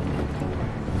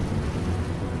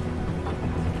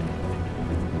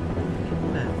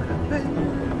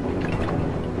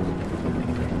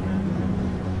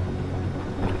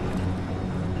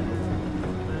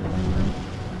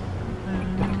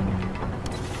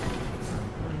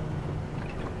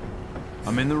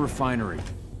 I'm in the refinery.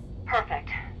 Perfect.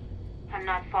 I'm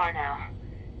not far now.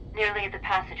 Nearly at the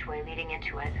passageway leading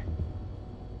into it.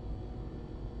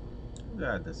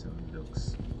 That doesn't look good.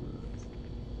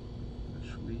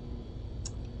 Actually.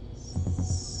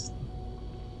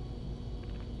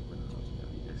 Bueno, no voy a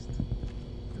abrir esto.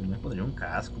 Pero me pondría un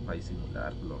casco para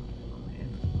disimularlo, por lo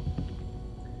menos.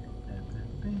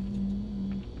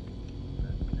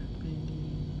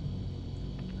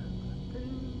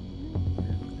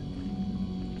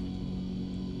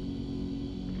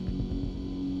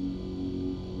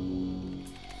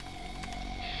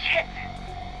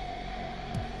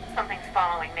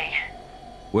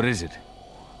 What is it?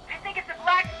 I think it's a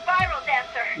black spiral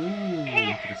dancer.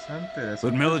 Interesante.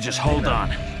 Ludmilla, just hold on.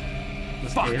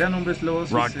 Los que eran hombres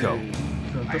lobos Rod, y go.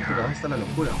 son torturados hasta la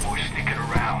locura. We're sticking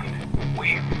around.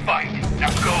 We fight.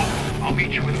 Now go. I'll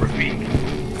meet you with Rafik.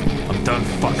 I'm done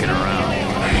fucking around.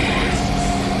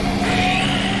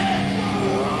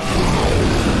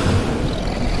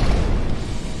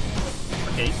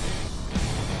 Ok.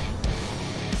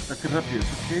 Ataques rápidos,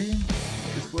 ok.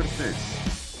 Ataques fuertes.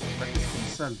 Ataques con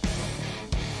salto.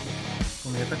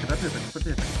 Con mi ataque rápido, ataque fuerte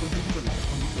y ataque con tiempo, le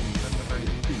está aumentando la rabia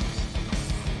de pinos.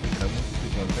 El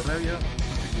multiplicador de rabia,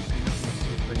 siempre que pinos no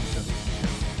sufre interrupción.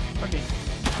 Ok.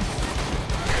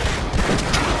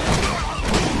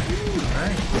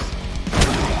 Nice.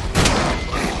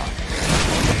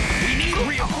 We need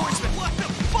reinforcement. What the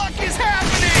fuck is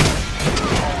happening?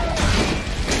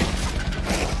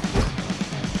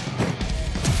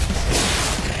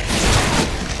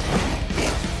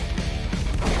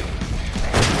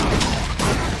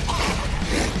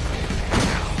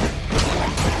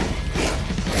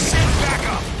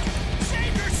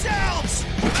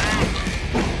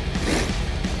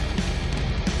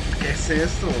 ¿Qué es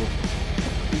esto?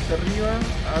 Pulsa arriba,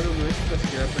 A, W,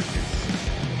 capacidad de ataques.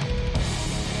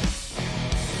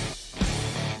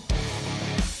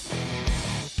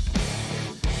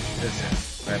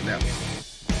 A ver, veamos.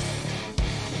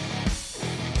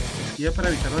 Esquiva para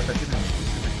evitar los ataques enemigos.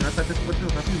 Efectúa ataques fuertes o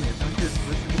rápidos inmediatamente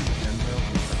después de iniciar nuevos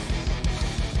ataques.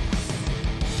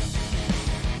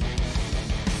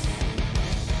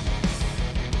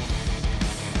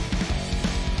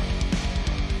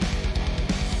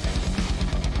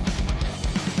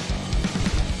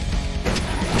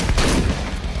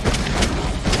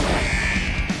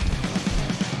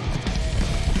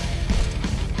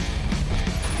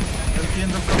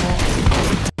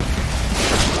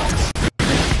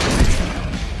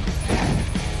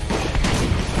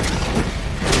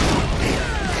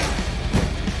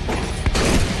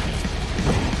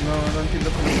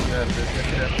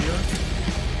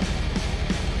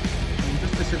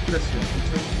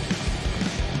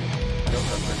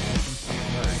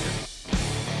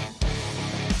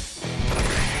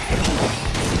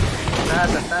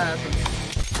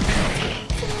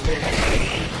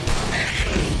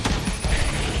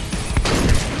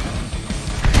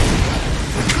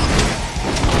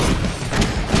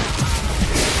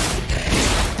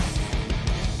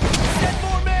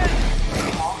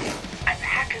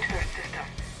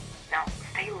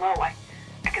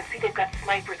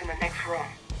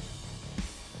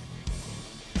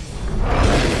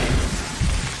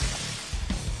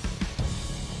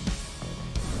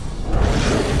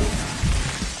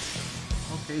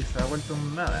 Se ha vuelto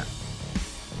nada.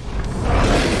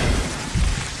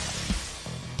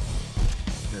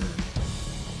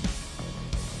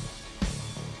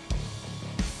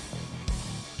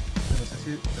 No sé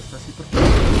si está así porque...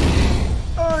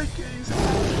 ¡Ay, qué hice!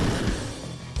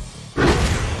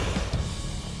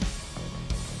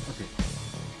 Ok.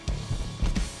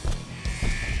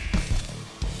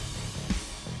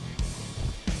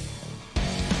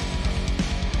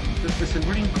 Entonces el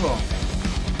brinco.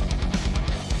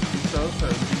 Para un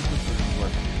brinco sobre un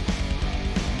guardia.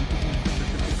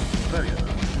 Con rabia, ¿no?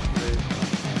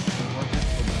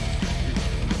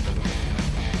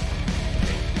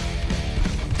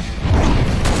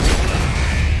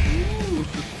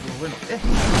 Bueno,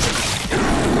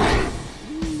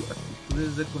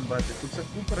 actitudes de combate. Pulsa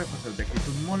Q para pasar de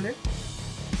actitud mole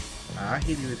a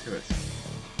ágil y viceversa.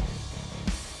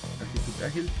 Actitud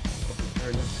ágil ofrece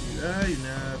velocidad y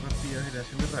una rápida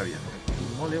generación de rabia. Actitud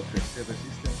mole ofrece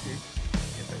resistencia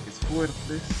y ataques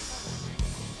fuertes.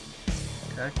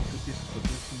 Cada actitud tiene sus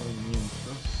propios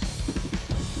movimientos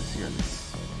especiales.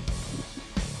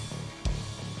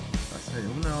 Pasa de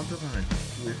una a otra con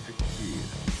actitud efectiva.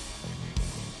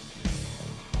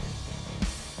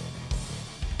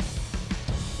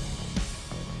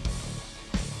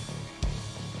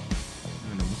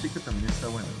 La música también está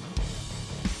buena, ¿no?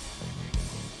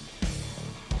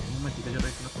 Un momentito, yo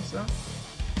reviso la cosa.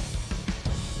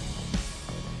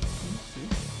 Sí,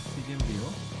 sigue en vivo.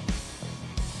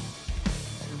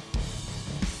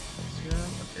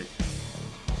 Ok.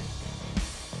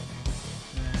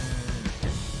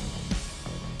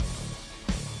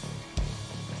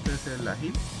 Este es el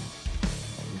ágil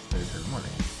y este es el mole.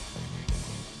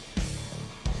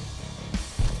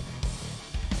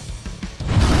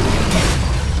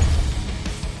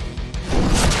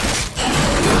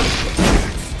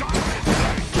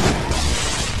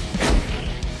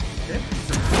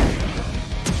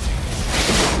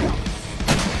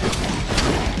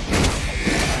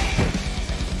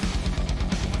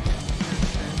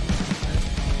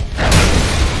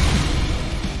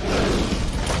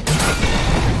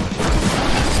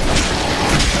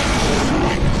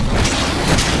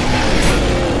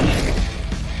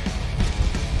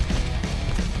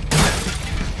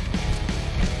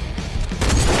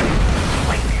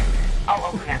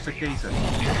 looking No after sé qué you. hice.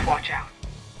 Just watch out.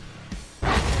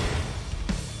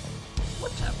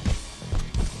 Watch out.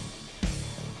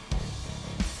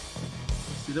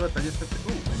 El estilo de batalla está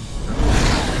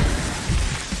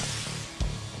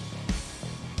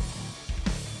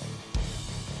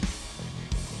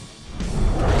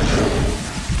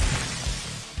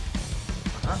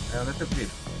ajá, ¿a dónde te fui?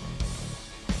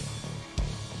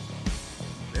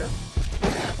 ¿Vea?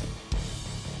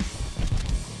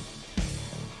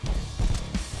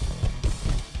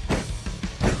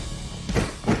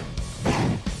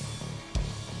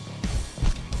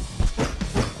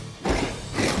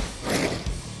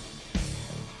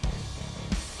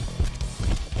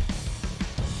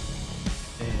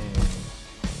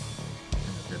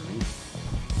 Me perdí.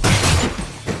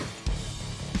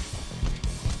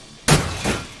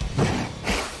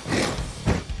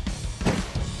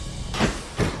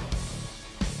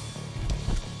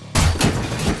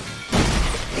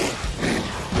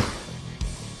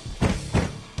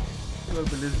 Quiero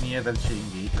volverles mierda al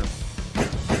chiringuito.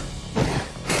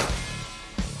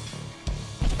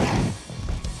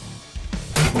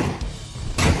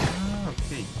 Ah,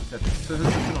 ok. Espérate, ¿esto es el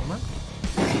salto normal?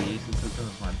 Sí, es el salto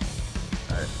normal.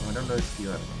 A ver, ¿cómo era lo de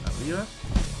esquivar? Arriba.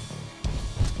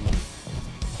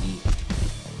 Y...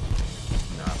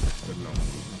 no, pues esto es lo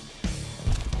mismo.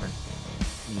 Bueno,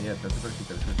 ni idea, trato de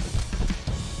practicar el salto.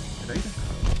 ¿Era ir acá?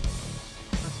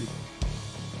 Ah, sí.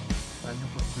 Daño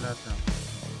por plata.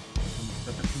 Cuando está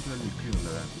al punto del líquido, el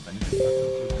daño de plata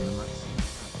pues es lo máximo.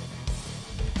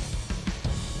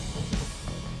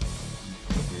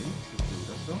 Ok, eso es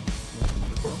peligroso. Muy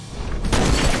peligroso.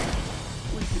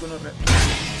 Uy, qué gonorrea.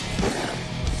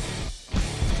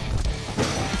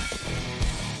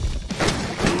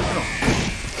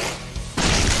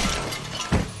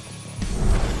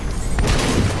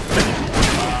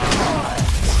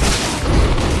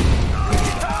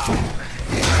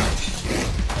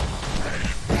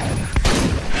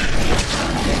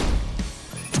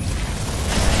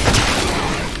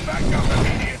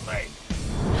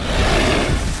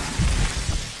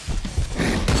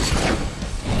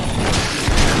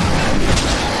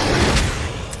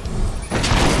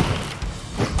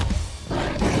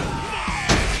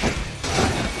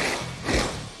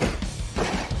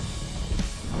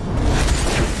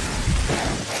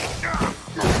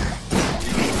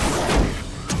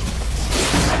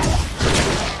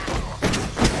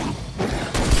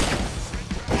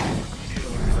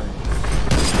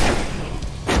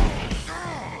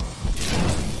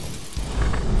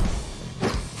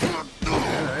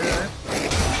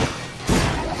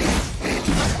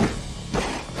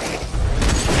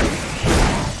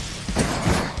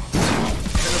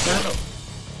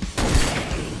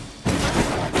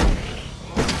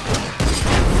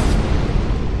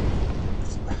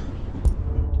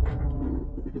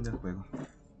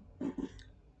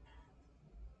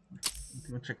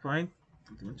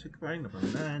 Último checkpoint, no pasa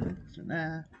nada, no pasa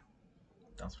nada.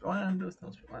 Estamos probando,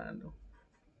 estamos probando.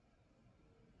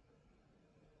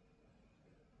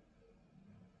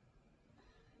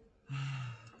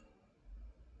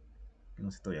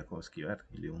 No sé todavía cómo esquivar,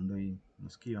 y le hundo y no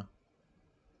esquiva.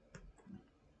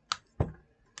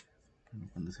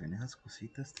 Cuando se ven esas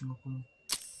cositas tengo como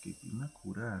que irme a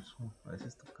curar. A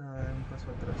veces toca dar un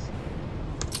paso atrás.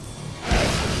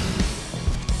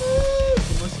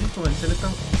 ¿Cómo así? Como el celeta.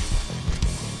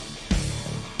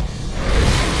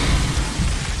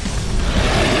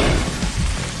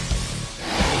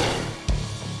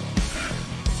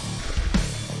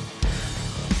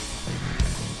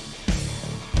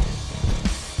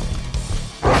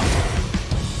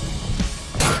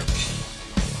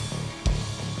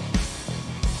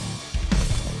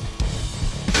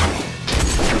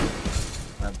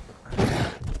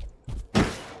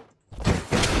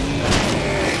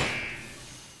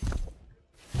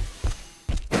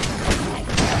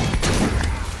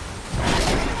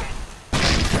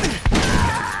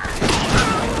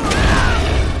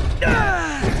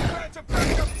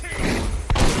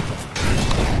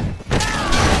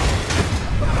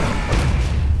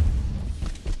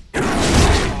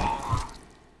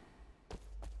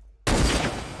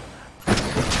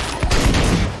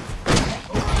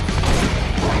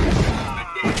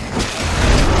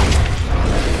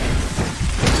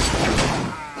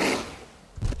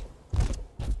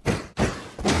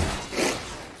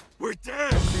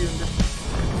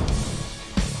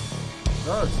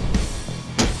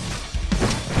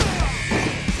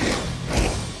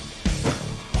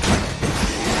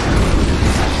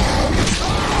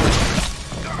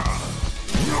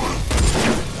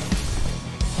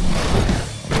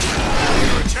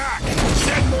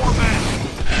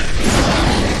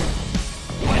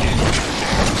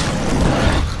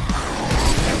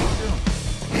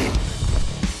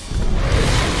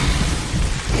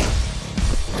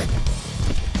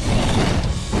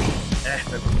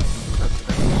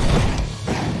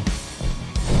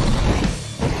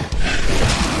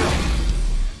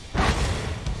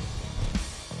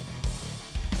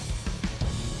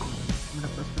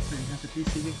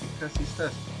 Sí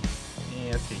estás.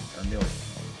 Ok, ¿a dónde voy?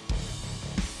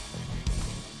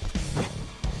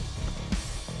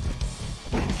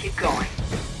 Keep going.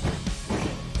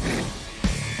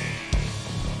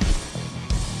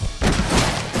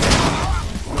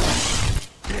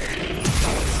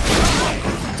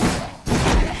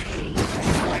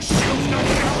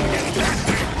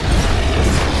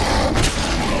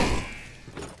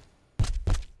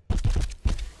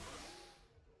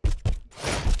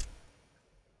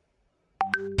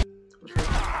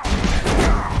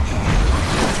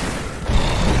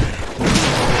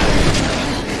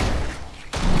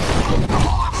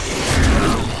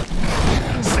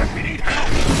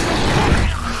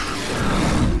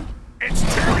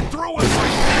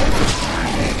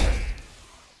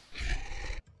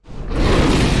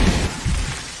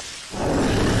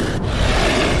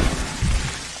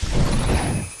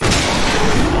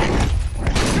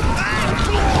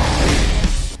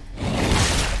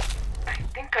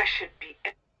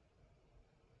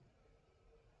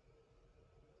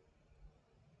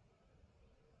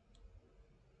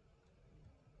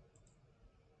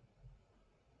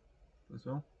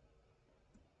 Pasó.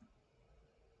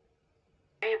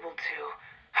 Able to.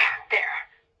 There.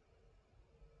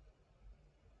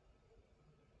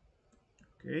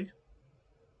 Ok.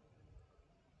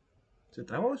 ¿Se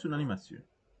trabó o es una animación?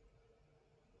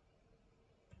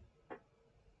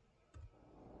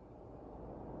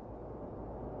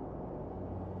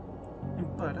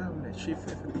 Imparable. Shift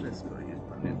F3 por ahí el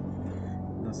panel.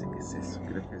 No sé qué es eso.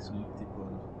 Creo que es un tipo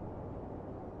de...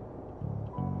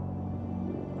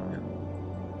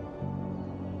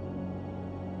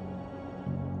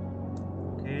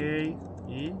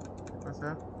 ¿Y qué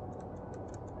pasa?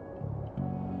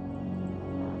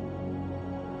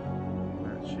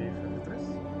 Shift F3.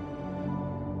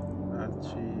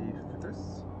 Shift F3.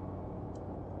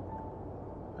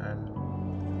 Al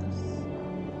 3.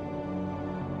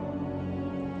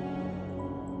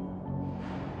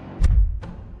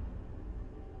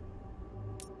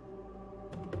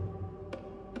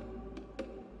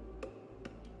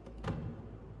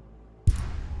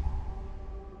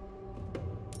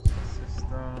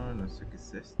 No sé qué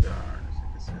es esto, no sé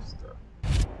qué es esto.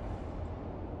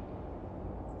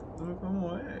 No me puedo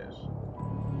mover.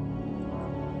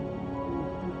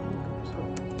 ¿Qué pasó?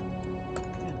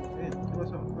 Bien, ¿qué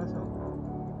pasó? ¿Qué pasó?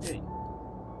 Hey.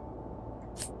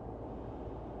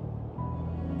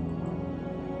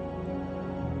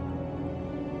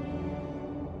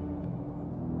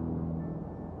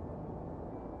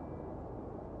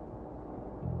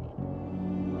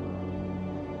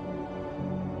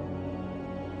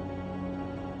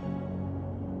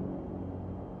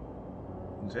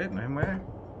 No sé, no se mueve.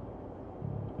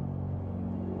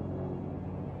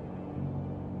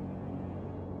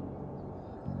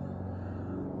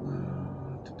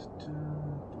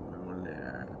 Tomémosle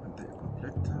a la pantalla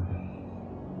completa.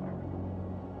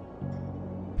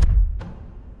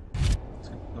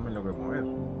 Sí, no me logro mover.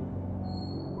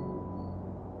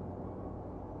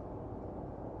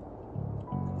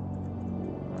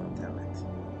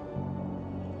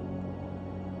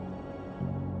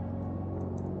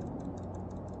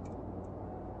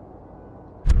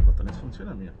 Los botones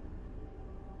funcionan, mira.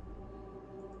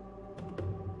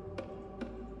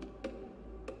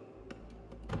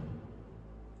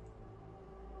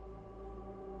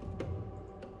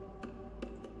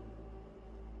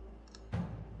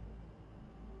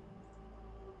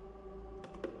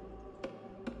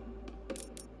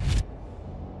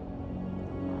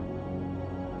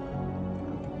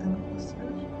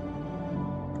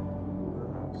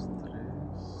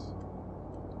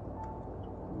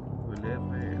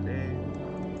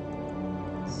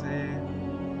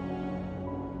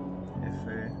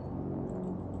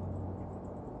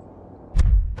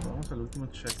 Al último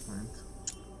checkpoint.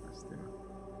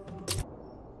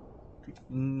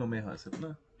 No me deja hacer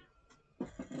nada.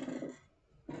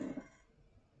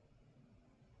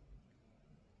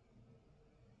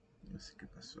 No sé qué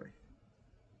pasó ahí.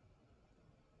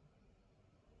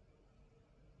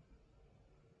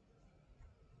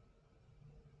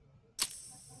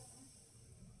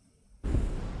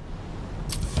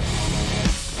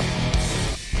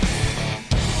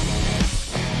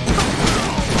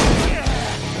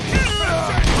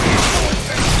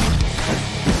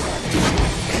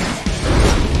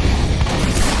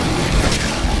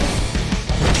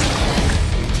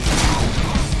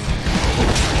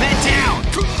 Man down!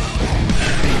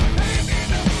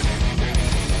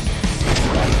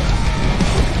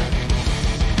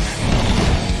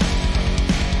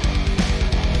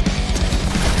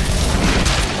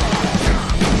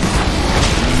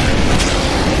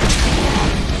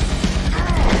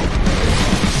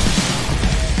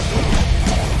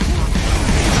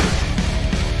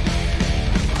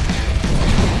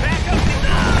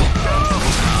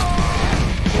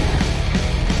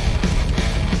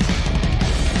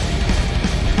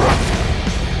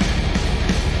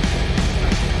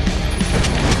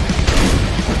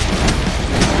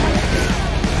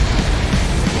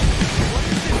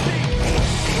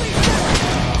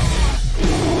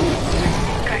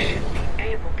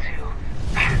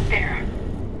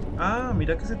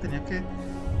 mira que se tenía que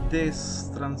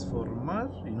destransformar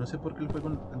y no sé por qué el juego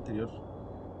anterior,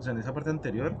 o sea, en esa parte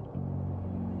anterior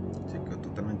se quedó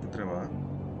totalmente trabada.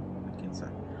 Quién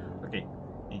sabe. Ok,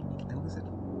 ¿y qué tengo que hacer?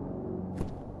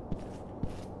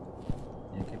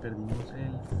 Ya que perdimos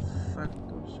el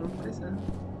factor sorpresa.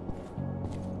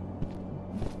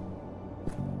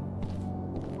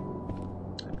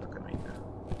 Ay, por acá no hay nada.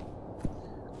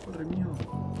 Corre, mío.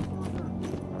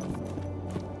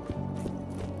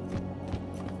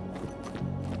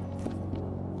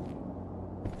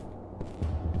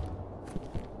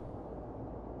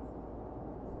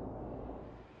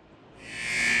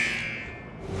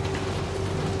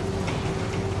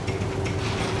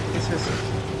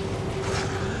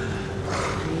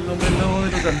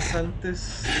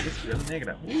 Danzantes de espiral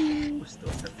negra. Esto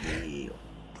va a ser frío.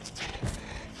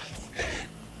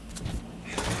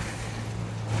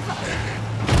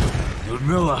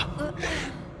 Ludmilla!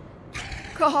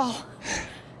 Call.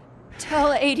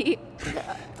 Tell 80.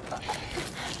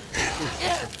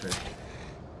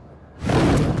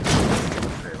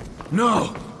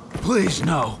 No! Please,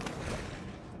 no!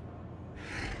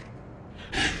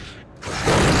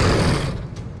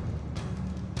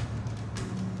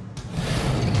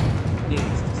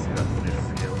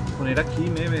 Poner aquí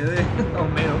meme de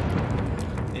Homero.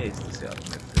 Esto se va a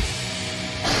poner feo.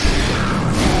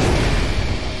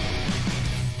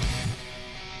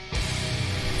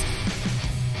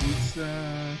 Pulsa,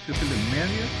 creo que el del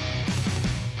medio.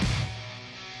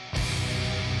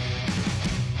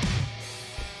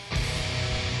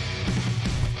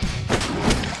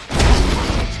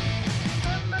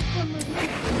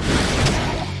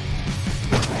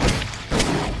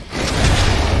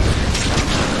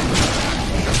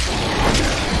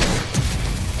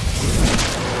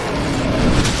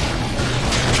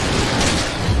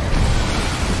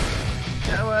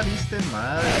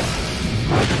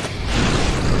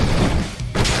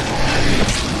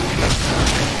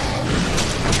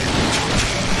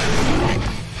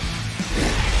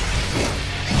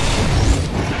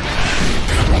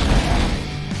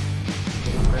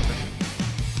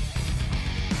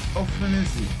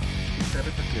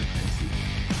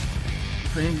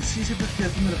 Frenesí siempre es que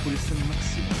haciendo la purista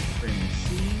máxima.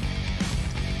 Frenesí,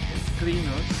 el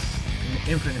Crinos.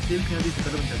 En Frenesí el Crinos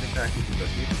disfruta la ventaja de cada título,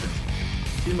 así de frenesí.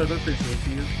 Sin embargo, el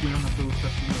Frenesí el Crinos no puede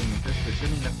usar su movimiento de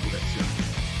expresión ni la curación.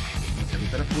 Cuando se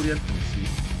agota la furia, el Frenesí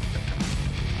ataca.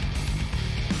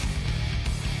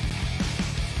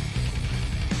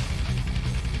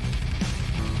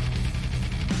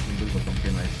 Siendo el botón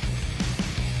que no es.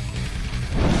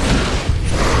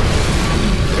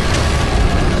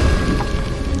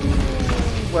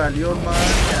 Valió más,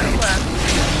 ya valió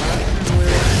más de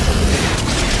nuevo.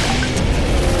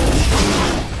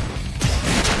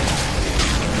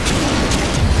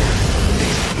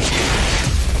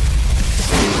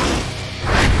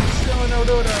 ¡Son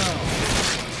Aurora!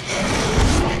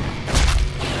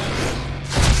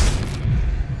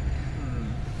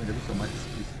 Me le gustó más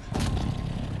explícito.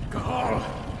 Cahal!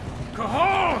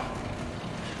 Cahal!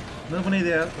 No es buena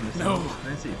idea con esto. No.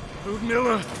 Sí.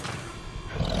 Ludmilla!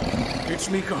 It's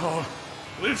me, Cahal.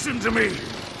 Listen to me!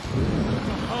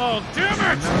 Cahal, damn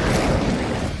it!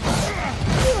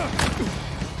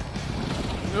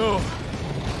 No.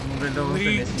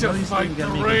 Need to fight the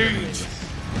rage!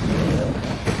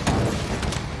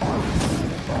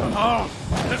 Cahal,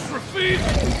 that's Rafik!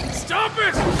 Stop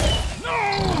it! No!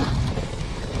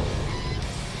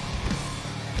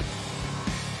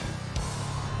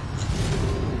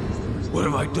 What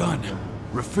have I done?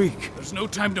 Rafik! There's no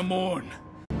time to mourn.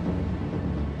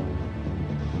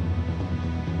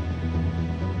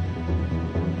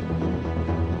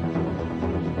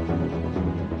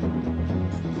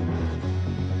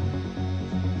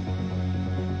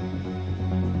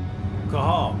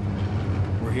 Cahal,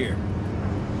 we're here.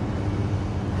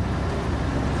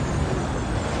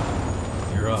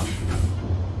 You're up.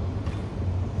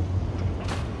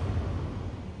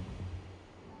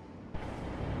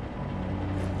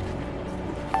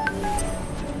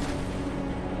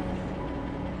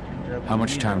 How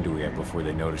much time do we have before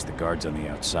they notice the guards on the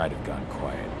outside have gone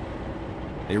quiet?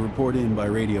 They report in by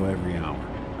radio every hour.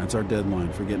 That's our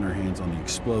deadline for getting our hands on the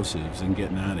explosives and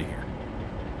getting out of here.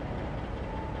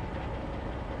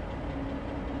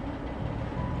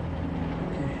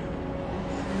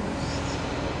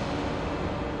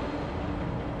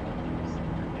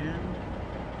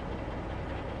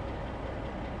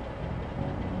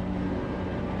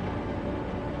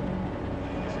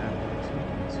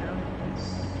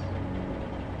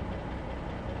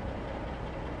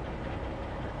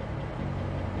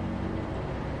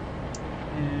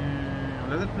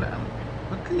 Hablar del plan.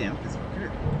 Ok. clientes, ¿por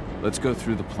qué? Let's go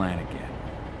through the plan again,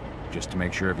 just to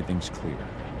make sure everything's clear.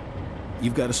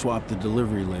 You've got to swap the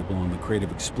delivery label on the crate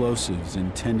of explosives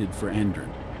intended for Endron.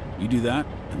 You do that,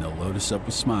 and they'll load us up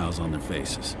with smiles on their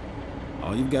faces.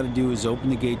 All you've got to do is open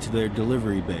the gate to their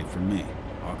delivery bay for me.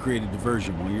 I'll create a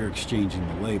diversion while you're exchanging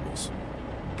the labels.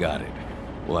 Got it.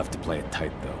 We'll have to play it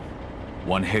tight, though.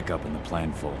 One hiccup and the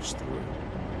plan falls through.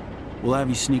 We'll have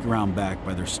you sneak around back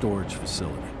by their storage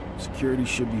facility. Security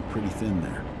should be pretty thin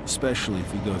there, especially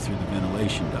if you go through the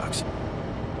ventilation ducts.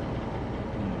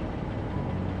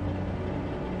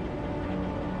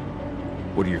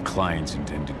 What do your clients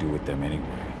intend to do with them anyway?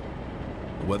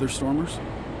 The Weather Stormers?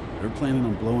 They're planning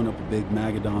on blowing up a big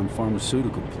Magadon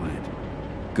pharmaceutical plant.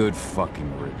 Good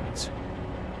fucking riddance.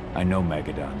 I know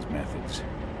Magadon's methods.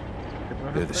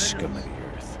 They're the scum of the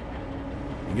earth.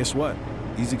 And guess what?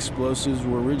 These explosives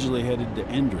were originally headed to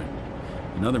Endron,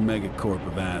 another megacorp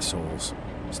of assholes.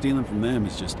 Stealing from them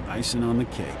is just icing on the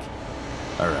cake.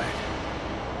 All right.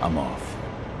 I'm off.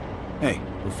 Hey,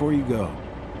 before you go,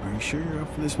 are you sure you're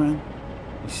up for this, man?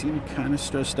 You seem kind of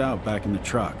stressed out back in the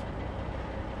truck.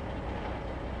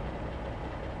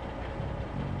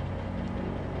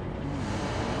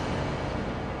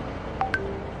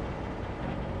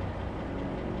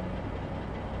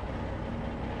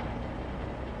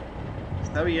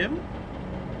 ¿Está bien?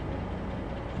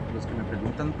 Los que me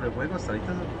preguntan por el juego, hasta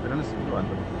ahorita apenas lo estoy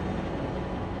probando.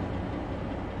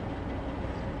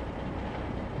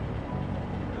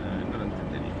 No lo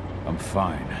entendería. I'm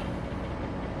fine.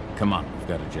 Come on, we've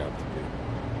got a job to do.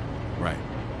 Right.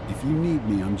 If you need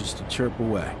me, I'm just a chirp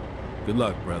away. Good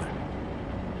luck, brother.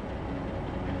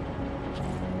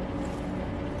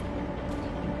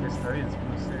 Está bien,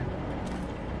 no sé.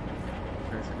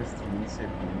 Parece que esto no se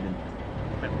inventa.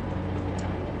 Bueno,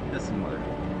 ya se mueve.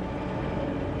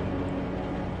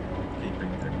 Ok,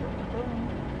 perfecto.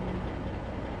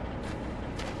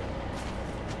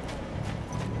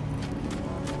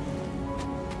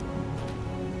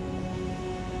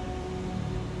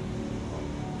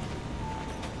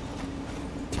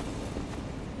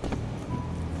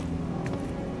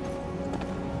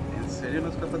 ¿En serio no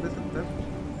es capaz de saltar?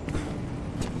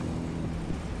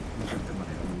 No sé, de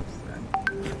manera muy extraña.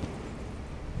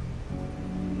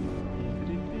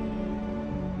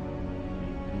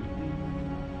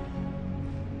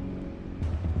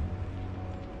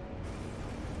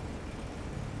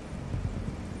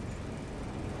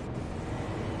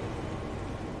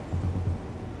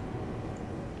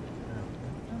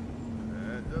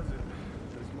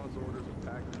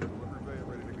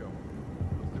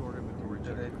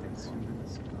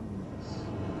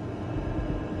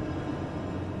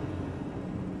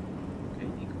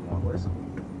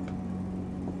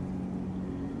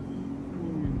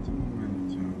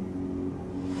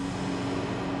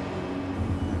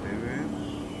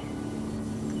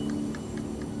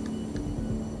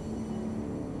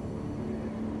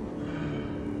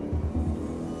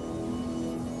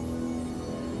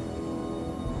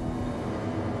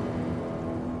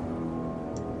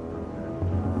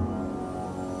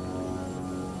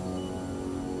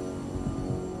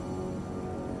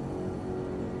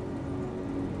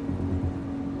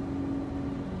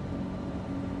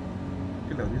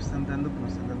 ¿El audio están dando que no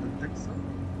están dando el texto?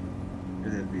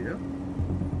 ¿El del video?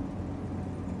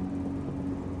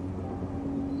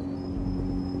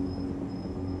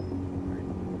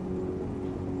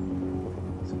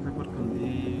 Eso fue porque un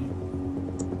día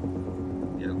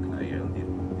algo que no había un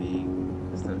día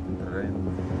estar entrar en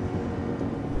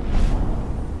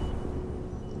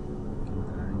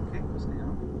qué, ¿cómo se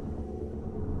llama?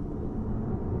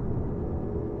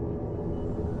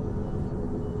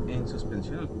 En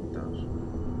suspensión al computador.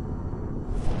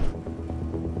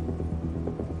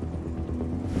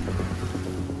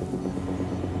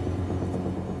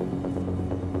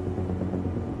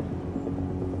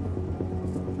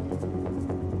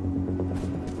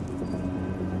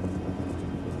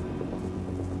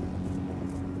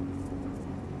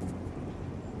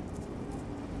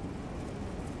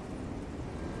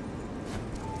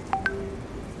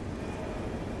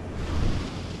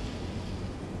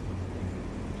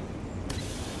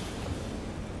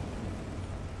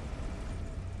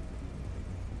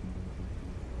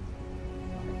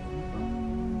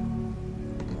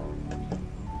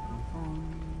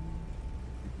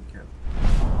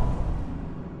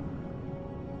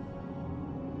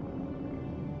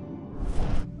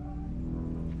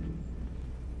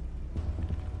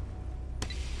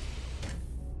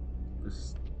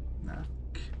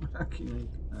 Aquí no hay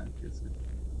nada que hacer.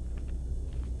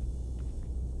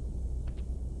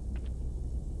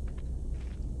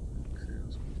 Acceder a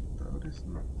los computadores,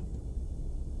 no.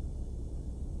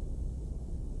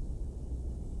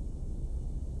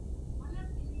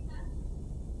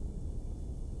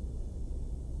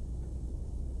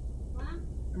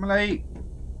 Tómala ahí.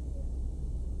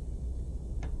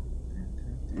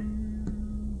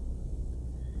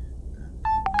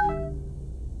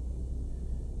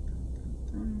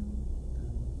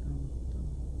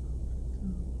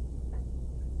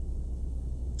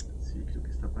 Sí, creo que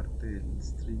esta parte del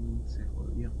streaming se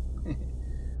jodió.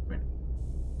 Bueno.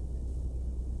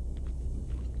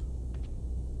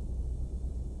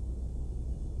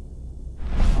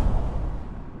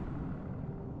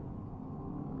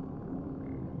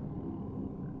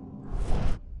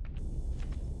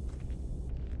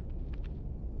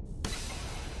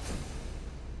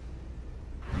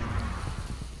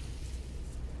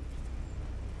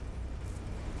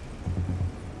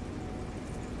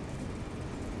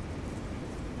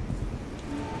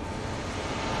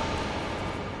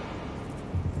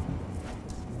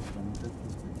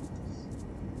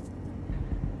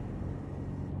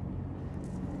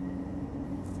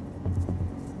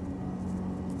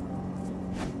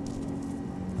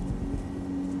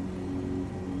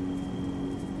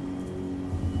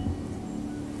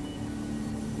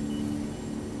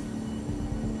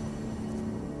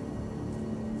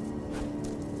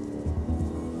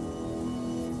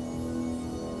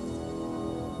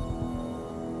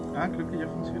 Ah, creo que ya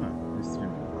funciona el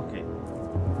stream. Ok.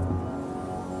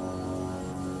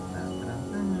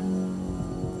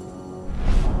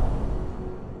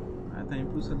 Ah, también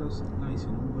puse la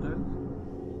visión umbral.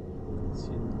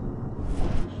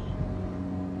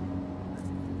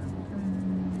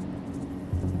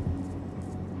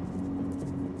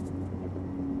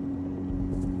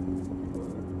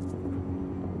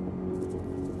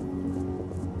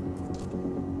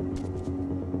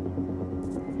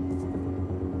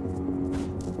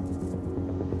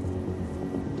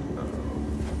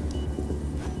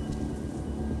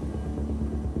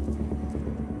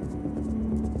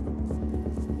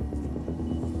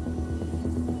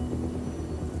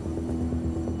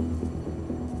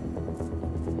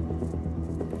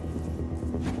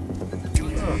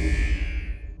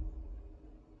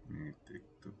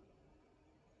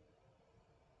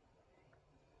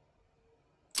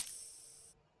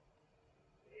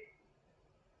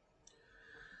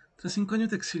 Tras 5 años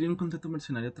de exilio, un contrato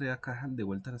mercenario trae a Cajal de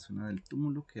vuelta a la zona del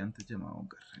túmulo que antes llamaba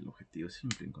hogar. El objetivo es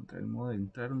simple: encontrar el modo de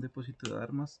entrar a un depósito de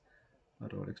armas, a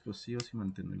robar explosivos y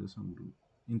mantenerlos a un grupo.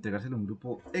 Integrárselo a un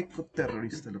grupo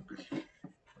ecoterrorista local.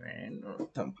 Bueno,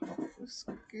 tampoco es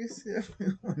que sea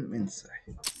feo el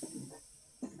mensaje.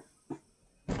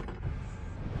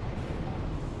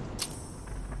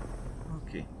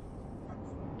 Ok.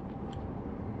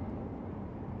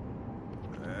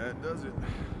 That does it.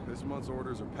 This month's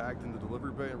orders are packed in the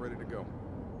delivery bay and ready to go.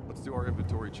 Let's do our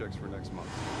inventory checks for next month.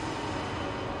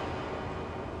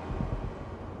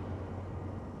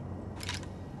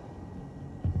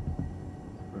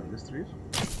 ¿Pueden destruir?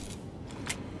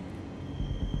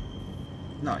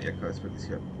 No, ya acabo de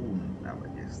desperdiciar una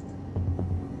ballesta.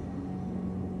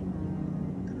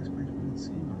 Te las puedes por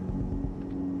encima.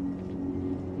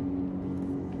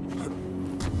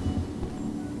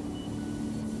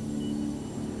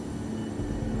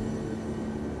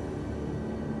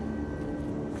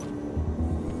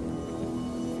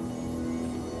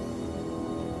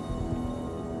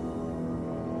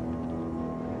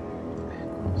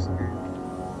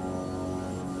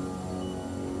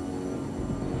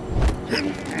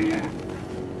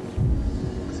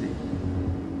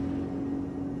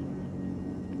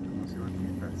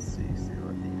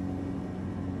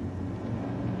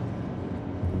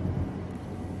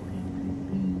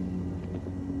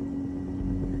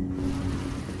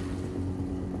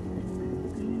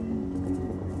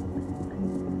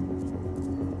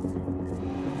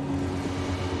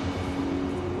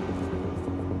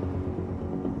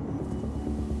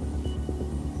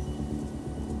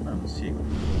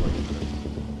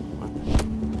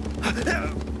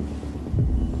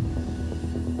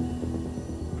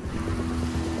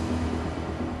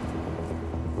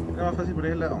 Era más fácil por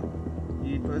ese lado.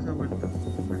 Y toda esa vuelta.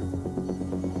 Bueno.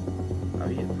 Está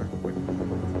bien, bueno.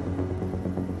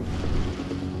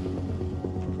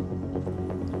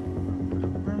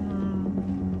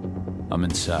 I'm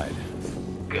inside.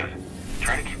 Good.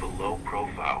 Try to keep a low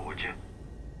profile, would you?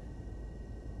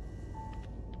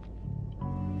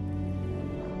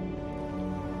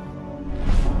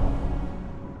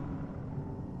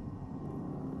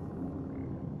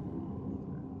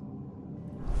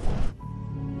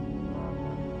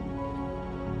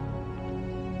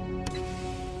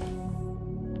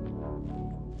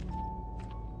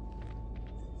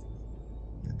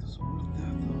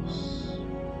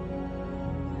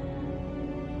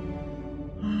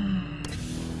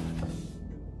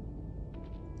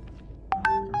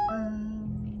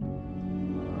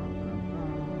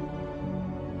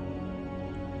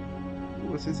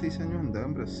 hace 6 años andaba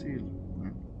en Brasil.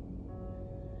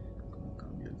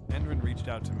 Endrin reached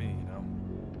out to me, you know.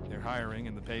 They're hiring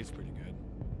and the pay's pretty good.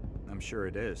 I'm sure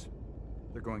it is.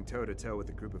 They're going toe-to-toe with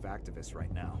a group of activists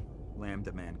right now.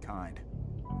 Lambda mankind.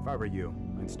 If I were you,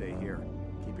 I'd stay here.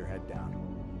 Keep your head down.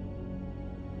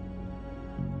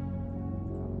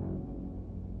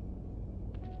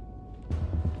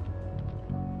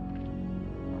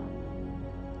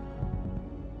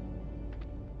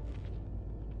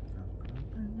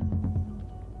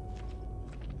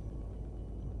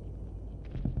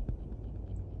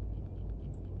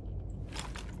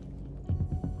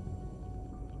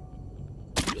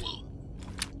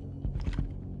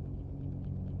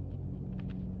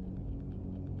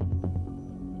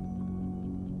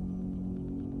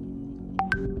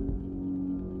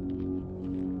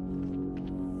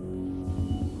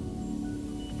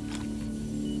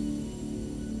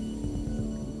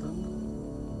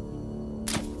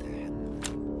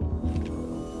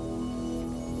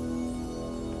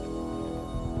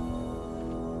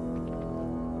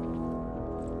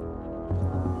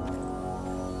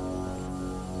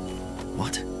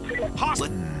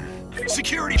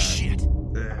 Security shit.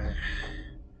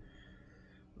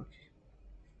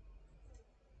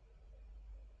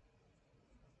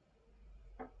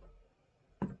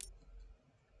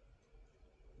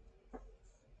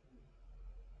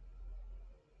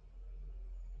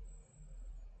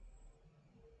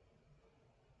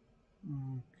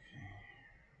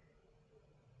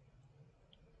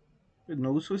 Pues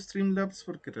no uso Streamlabs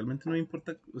porque realmente no me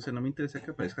importa, o sea, no me interesa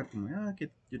que aparezca como, que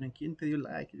quién te dio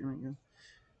like,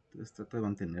 entonces trato de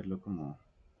mantenerlo como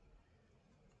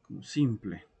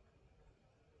simple.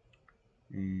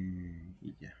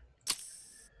 Y ya.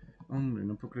 Hombre,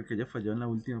 no puedo creer que haya fallado en la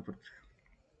última porque,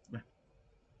 bueno,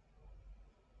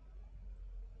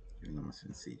 es lo más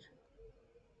sencillo.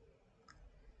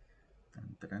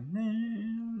 Tan,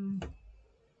 taranán.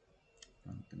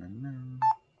 Tan, taranán.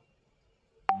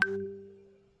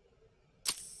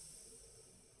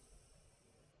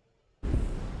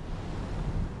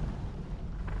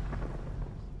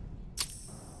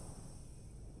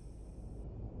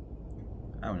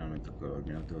 Bueno, me tocó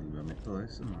devolverme todo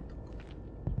eso, no me tocó.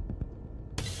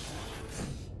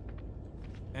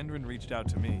 Endrin reached out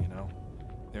to me, you know.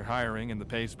 They're hiring and the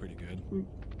pay's pretty good.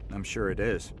 I'm sure it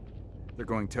is. They're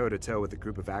going toe-to-toe with a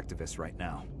group of activists right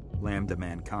now. Lambda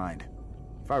mankind.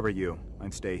 If I were you,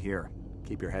 I'd stay here.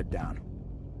 Keep your head down.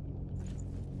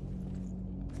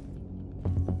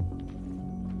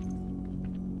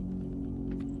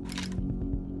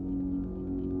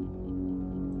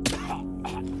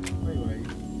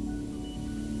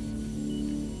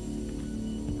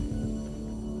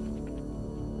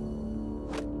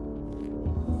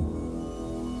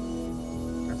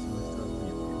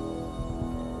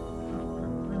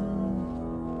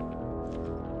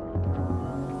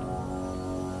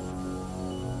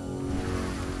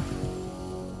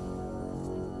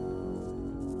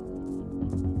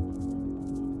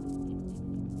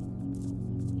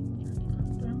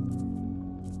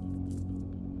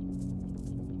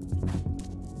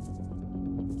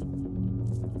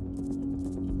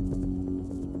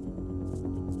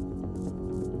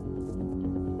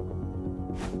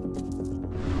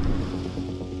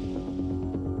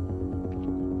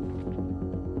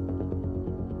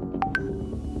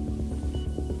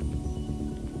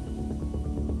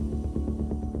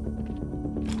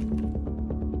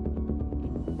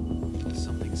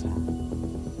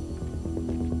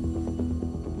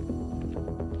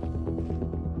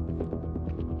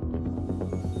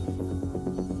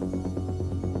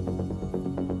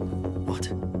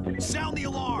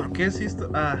 ¿Qué es esto?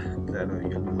 Claro,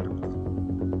 ahí el número.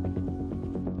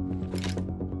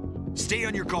 Stay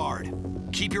on your guard.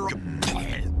 Keep your...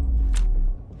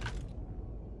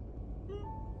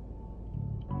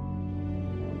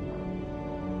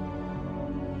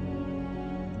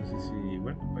 Entonces sí,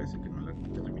 bueno, parece que no la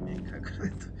terminé de cagar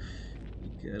esto.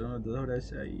 Y quedaron las 2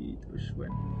 horas ahí, pues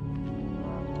bueno.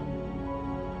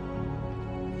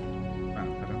 Pam,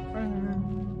 pam, pam.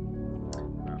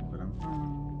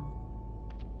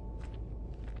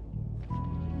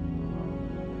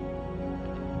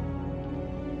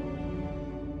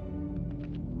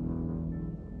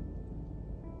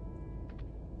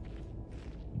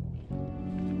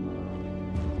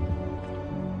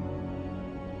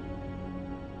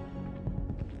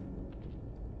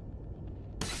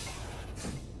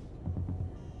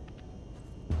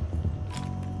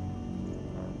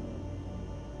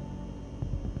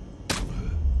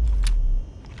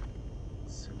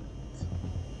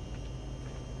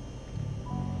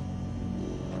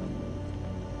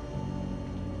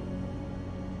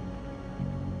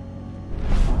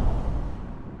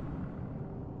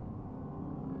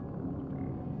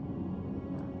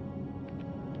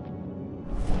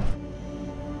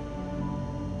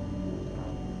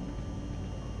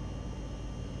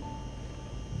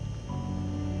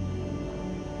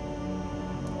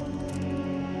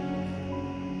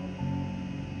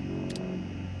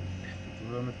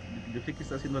 Flick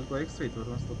está haciendo algo extra y todos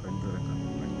nos toca entrar acá.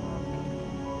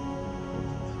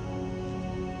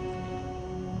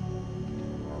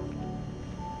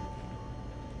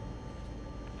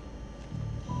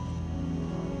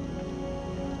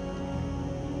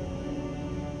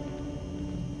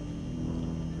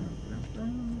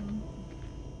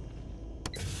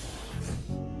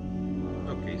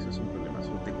 Ok, eso es un problema,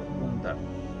 solo tengo un dardo.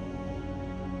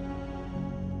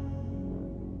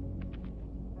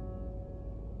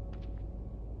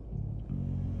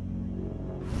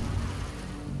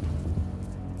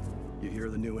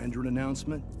 The new Endron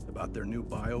announcement about their new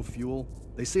biofuel?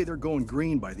 They say they're going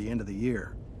green by the end of the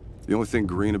year. The only thing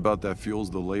green about that fuel's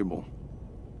the label.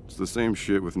 It's the same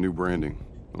shit with new branding,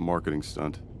 a marketing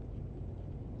stunt.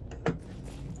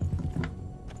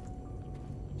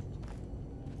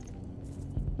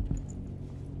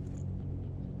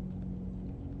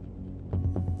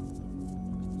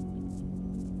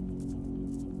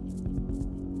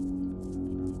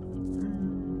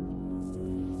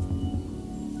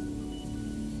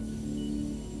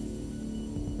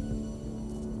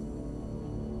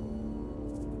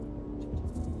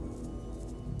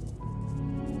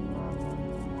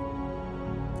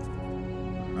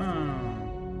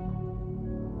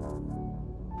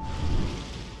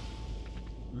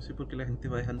 No sé por qué la gente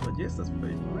va dejando ballestas por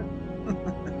ahí.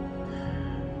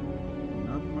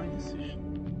 Not my decision.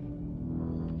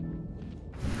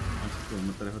 Vamos a poder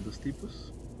matar a esos dos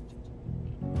tipos.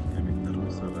 Y aumentar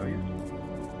nuestra rabia.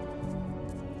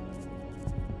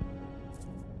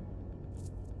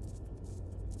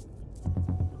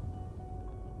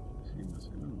 Si no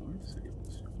se nos mueve, sería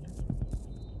posible.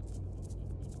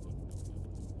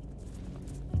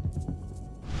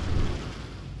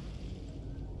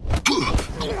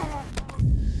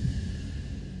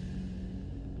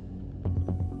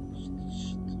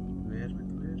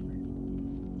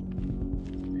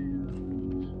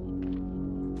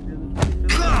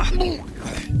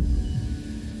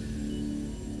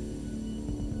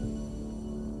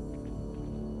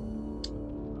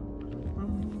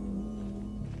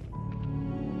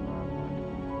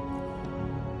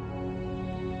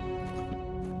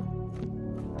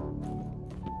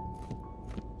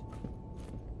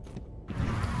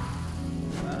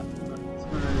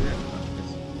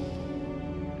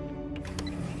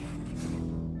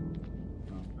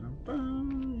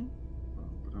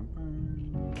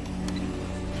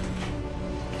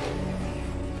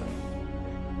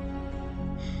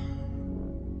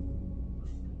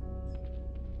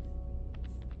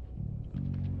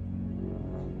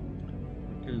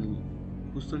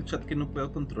 Justo el chat que no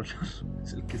puedo controlar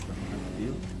es el que está más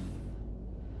activo,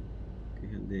 que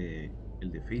es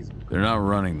el de Facebook. They're not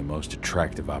running the most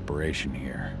attractive operation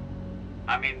here.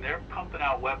 I mean, they're pumping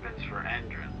out weapons for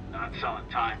Endron, not selling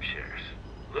timeshares.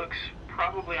 Looks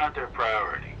probably aren't their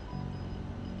priority.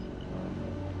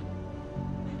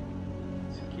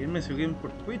 Si quieren me siguen por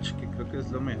Twitch, que creo que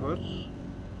es lo mejor.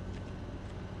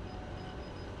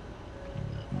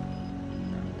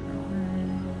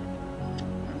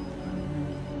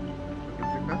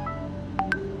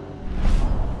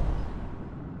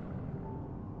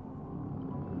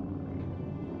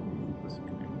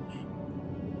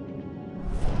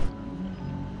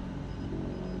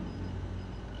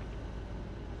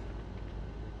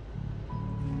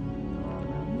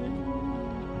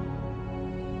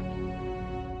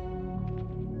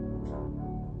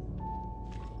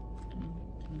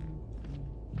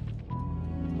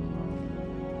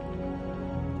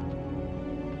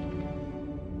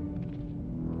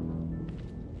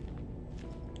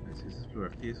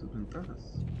 Tiene sus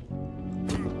ventajas.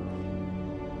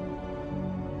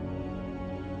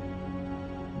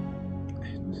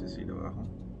 No sé si lo bajo.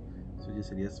 Eso ya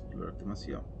sería explorar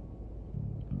demasiado.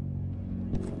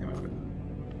 Ya me acuerdo.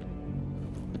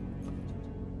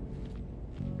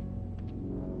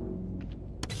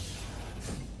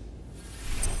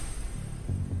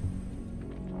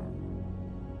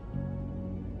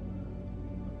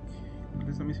 ¿Cuál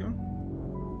es la misión?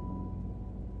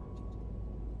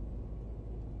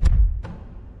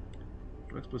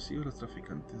 Explosivos, los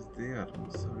traficantes de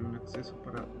armas. Abre un acceso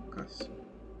para caso.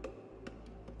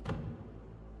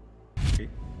 Okay.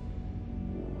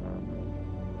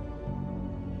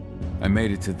 I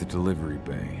made it to the delivery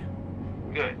bay.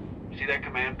 Good. See that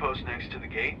command post next to the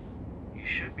gate? You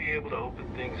should be able to open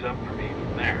things up for me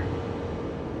from there.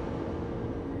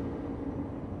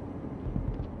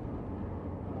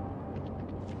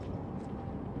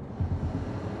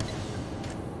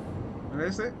 ¿Era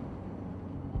ese?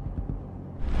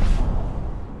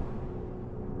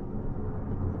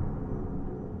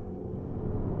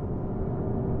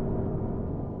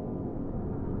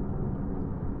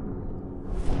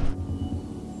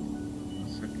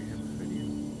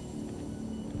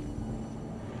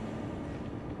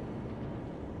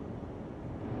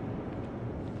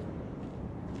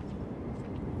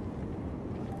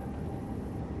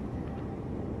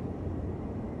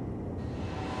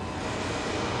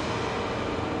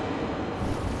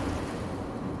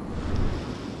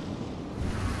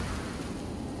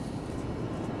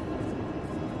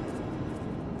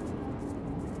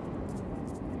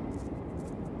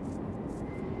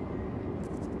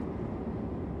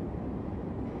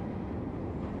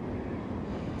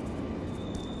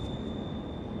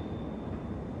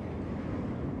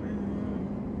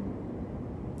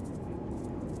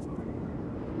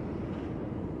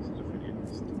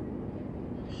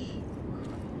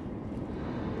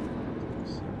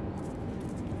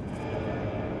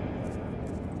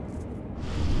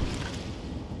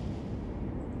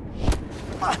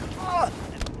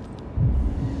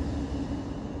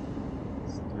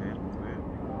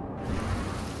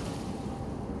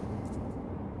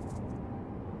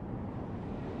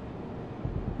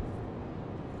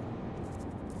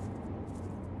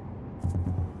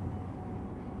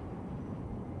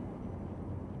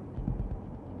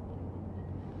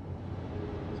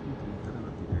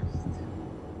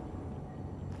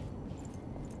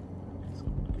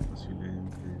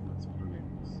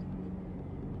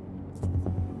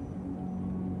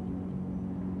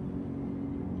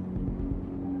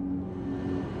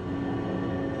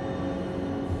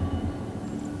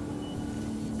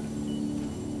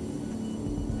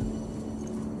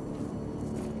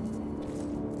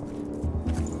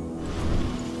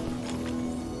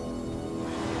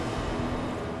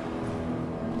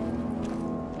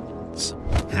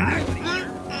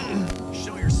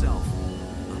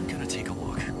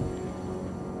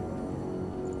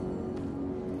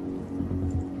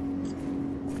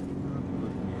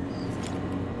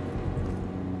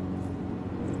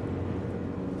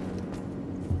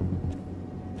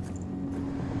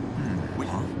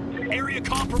 Area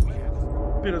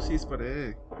compromised. Pero sí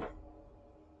disparé.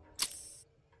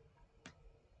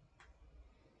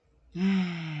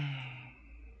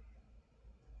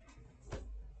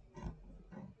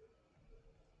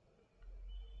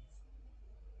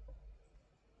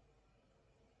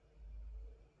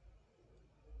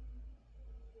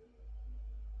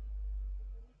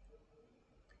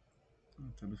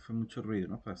 Tal vez fue mucho ruido,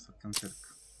 ¿no? Para estar tan cerca.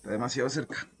 Está demasiado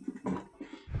cerca.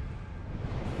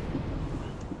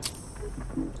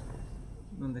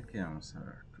 ¿Dónde quedamos? A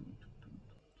ver.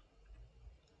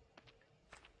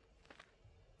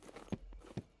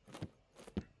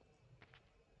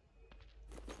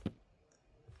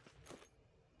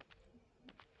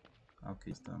 Ok,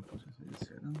 estaban pues hacia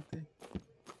adelante.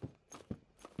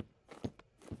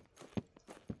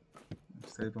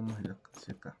 Ustedes vamos a ir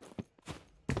hacia acá.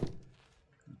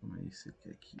 Algo me dice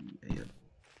que aquí hay algo.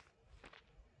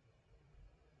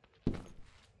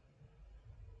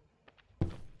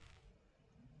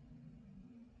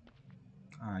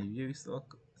 Ah, yo ya he visto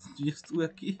acá. Yo ya estuve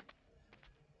aquí.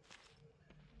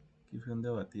 Aquí fue donde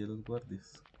abatí a los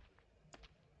guardias.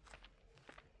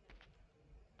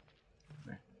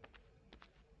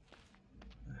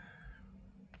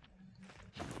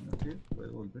 No sé,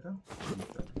 puedo volver a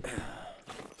conectar.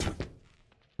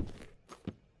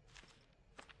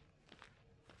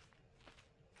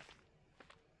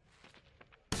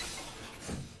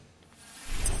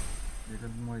 Era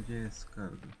el muelle de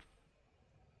descarga.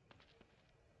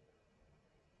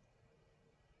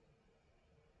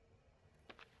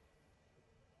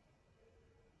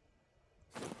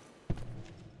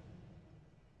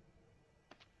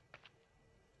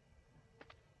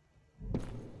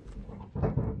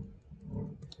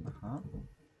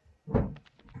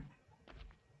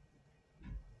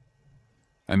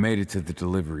 I made it to the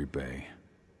delivery bay.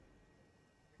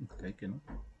 Okay, que no.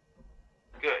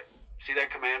 Good. See that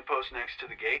command post next to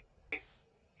the gate?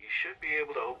 You should be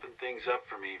able to open things up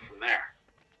for me from there.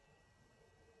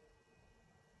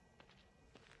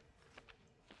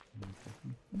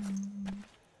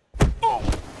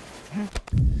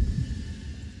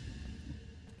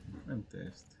 Frente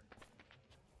este.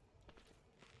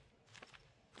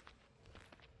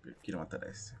 Quiero matar a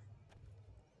este.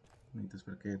 Necesito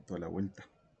esperar que dé toda la vuelta.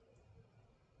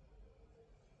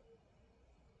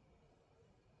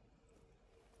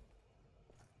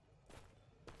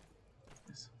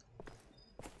 Eso.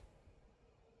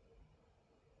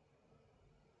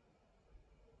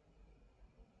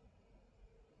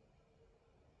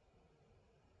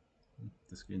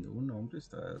 Está escribiendo un hombre,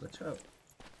 está agachado.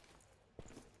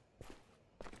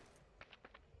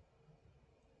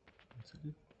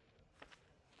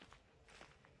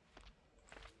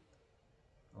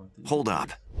 Hold up.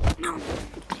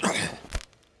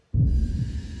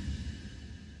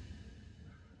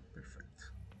 Perfecto.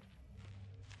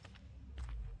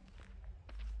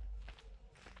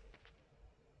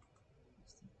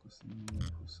 Esta cosa no me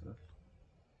deja usar.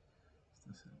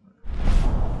 Está cerrada.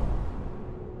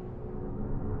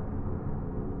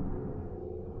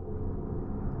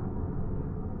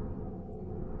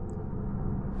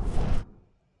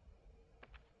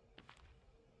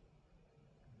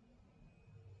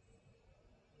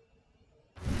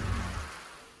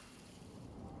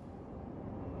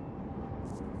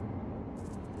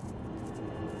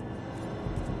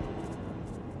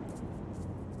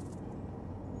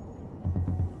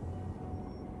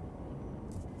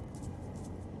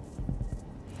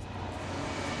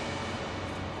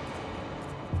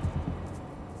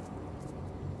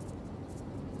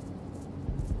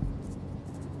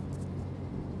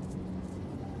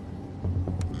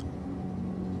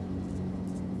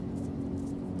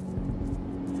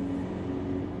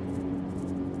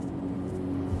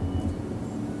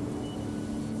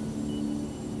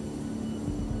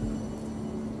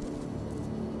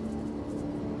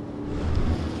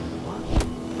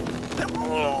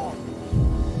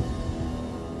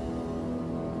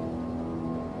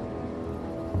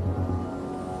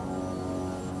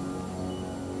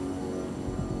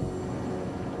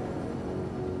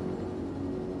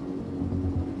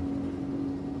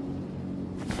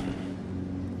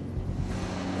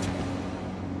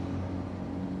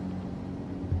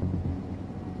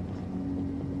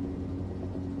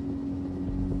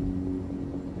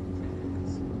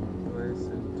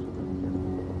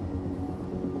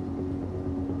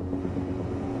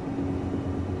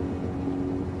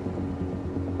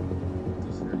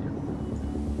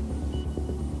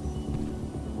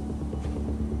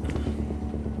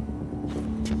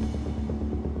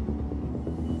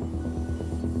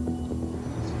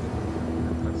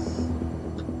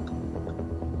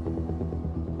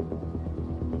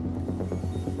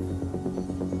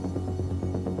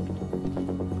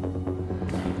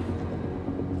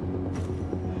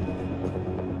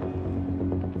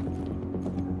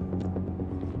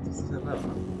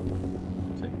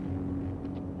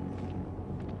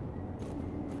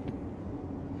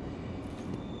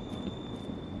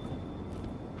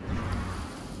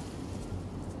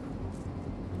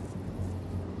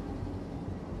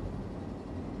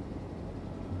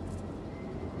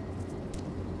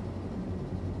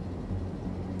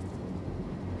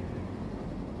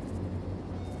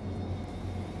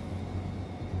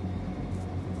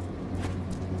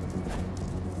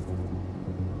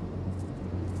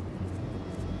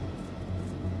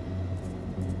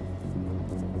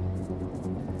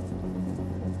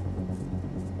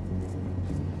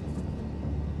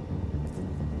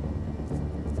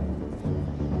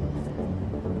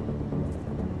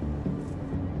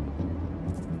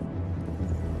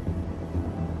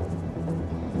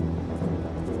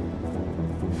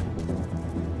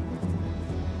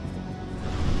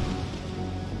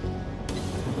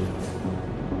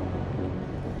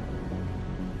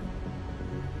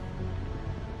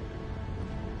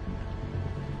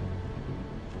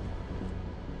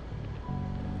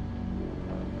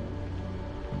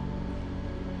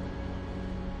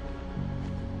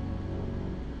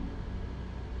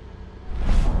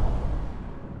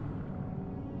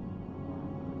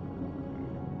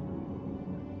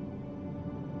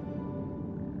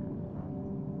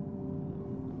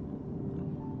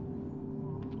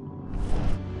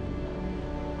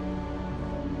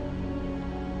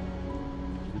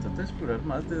 falta explorar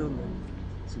más de donde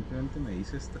simplemente me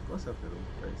dice esta cosa, pero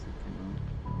parece que no.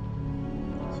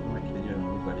 Solo me quiere llevar a un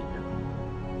lugar y ya.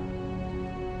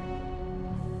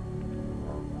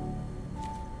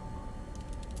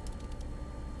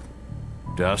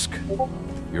 Dusk,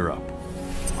 you're up.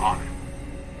 On it.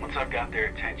 Once I've got their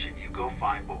attention, you go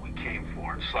find what we came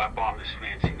for and slap on this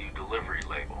fancy new delivery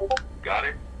label. Got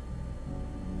it?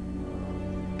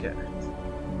 Got it.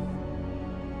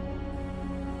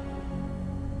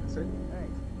 That's it? Hey,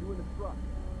 you in the truck.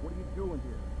 What are you doing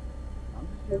here? I'm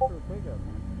just here for a pickup,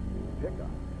 man. Pickup?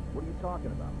 What are you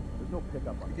talking about? There's no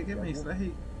pickup on the schedule.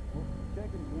 Well, check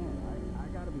it again. I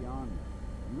gotta be honest.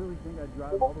 You really think I'd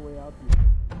drive all the way out to...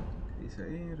 Dice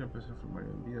ahí, reemplazo el formario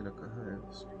de envío de la caja de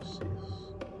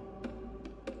explosivos.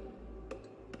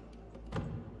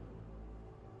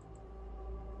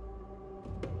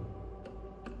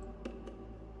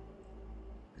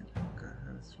 De la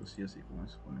caja de explosivos, ¿y cómo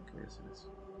se supone que voy a hacer eso?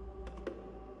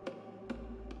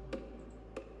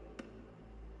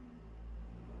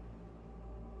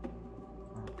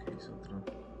 Ok, es otro.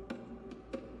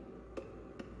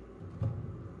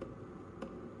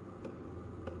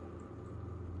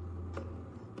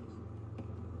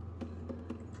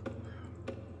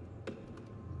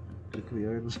 Creo que voy a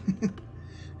ver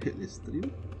el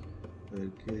stream. A ver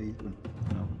qué hay. Bueno,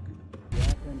 no, porque.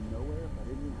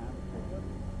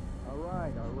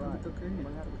 Alright. Learn how to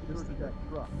search that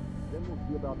truck. Then we'll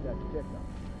see about that pickup.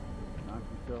 Knock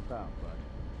yourself out, bud.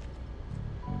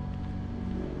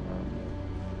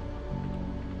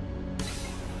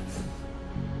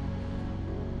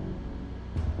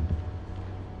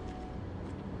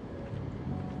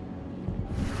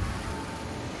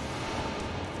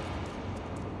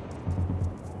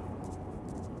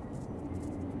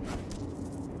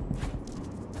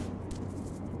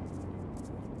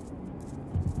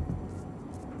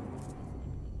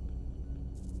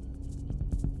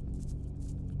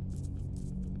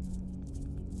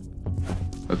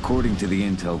 According to the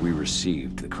intel we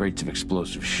received, the crates of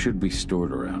explosives should be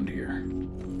stored around here.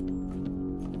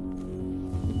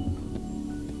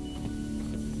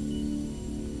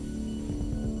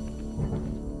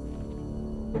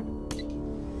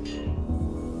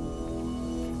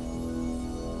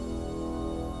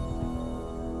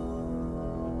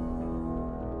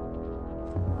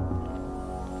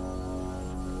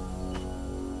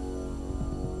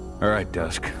 All right,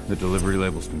 Dusk. The delivery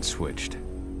label's been switched.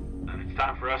 It's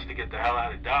time for us to get the hell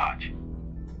out of Dodge.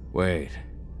 Wait.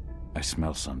 I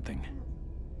smell something.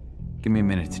 Give me a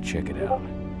minute to check it out.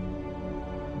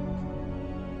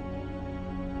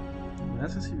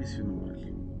 Amenazas y visión moral.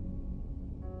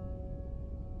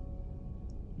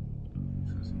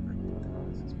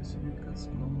 Amenazas específicas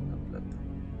como la plata.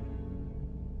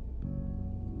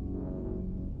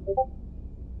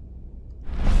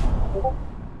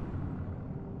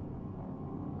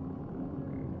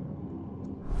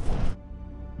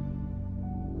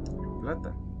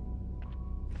 Plata.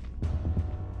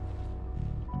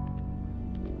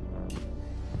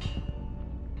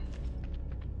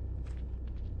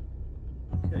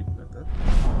 Aquí hay plata.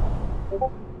 El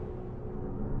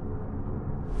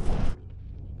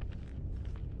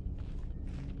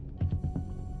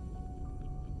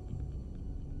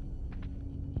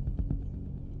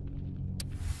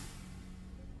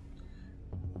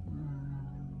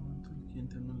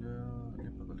cliente no le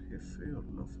pagó al jefe o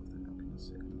no fue ordenado que no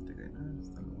sea que no tenga nada.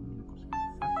 Está el único factura.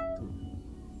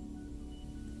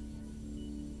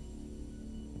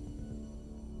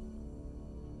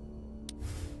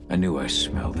 I knew I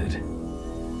smelled it.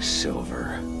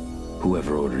 Silver.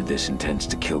 Whoever ordered this intends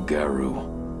to kill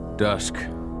Garu. Dusk.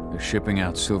 They're shipping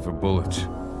out silver bullets.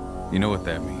 You know what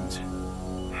that means.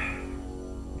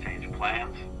 Change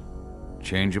plans?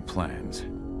 Change of plans.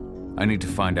 I need to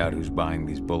find out who's buying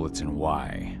these bullets and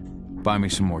why. Buy me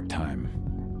some more time.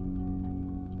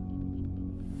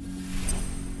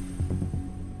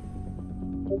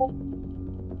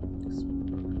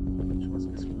 Mucho más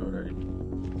que explorar.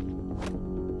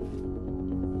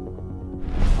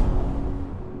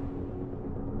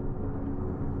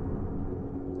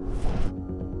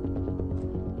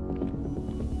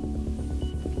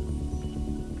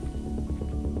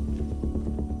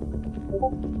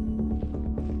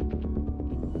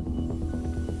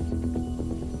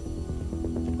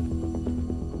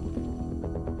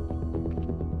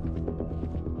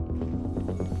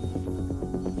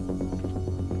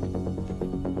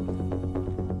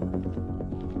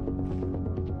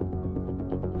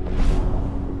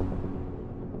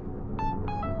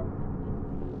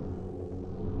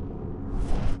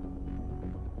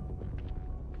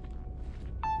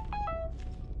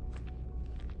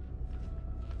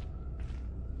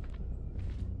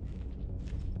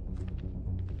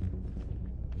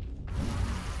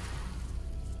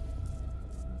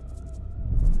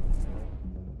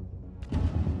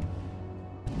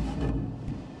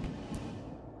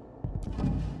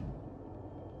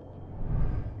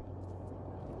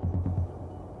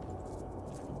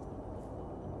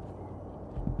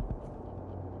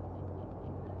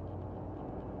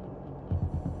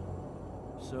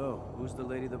 So, who's the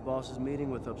lady the boss is meeting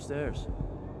with upstairs?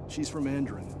 She's from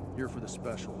Endrin, here for the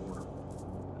special order.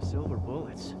 Silver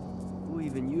bullets? Who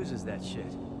even uses that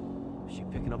shit? Is she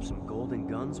picking up some golden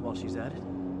guns while she's at it?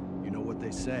 You know what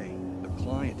they say, the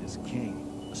client is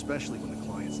king, especially when the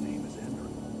client's name is Endrin.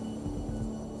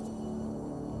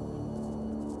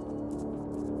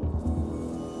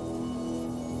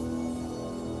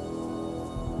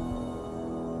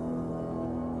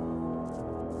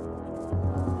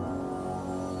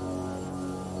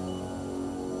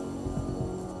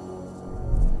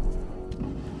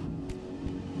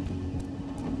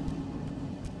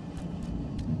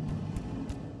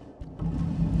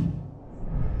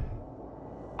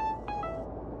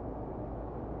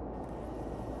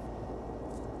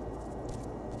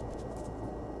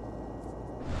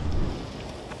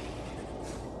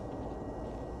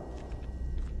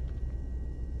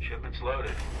 Shipment's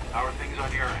loaded. How are things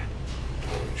on your end?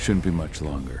 Shouldn't be much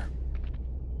longer.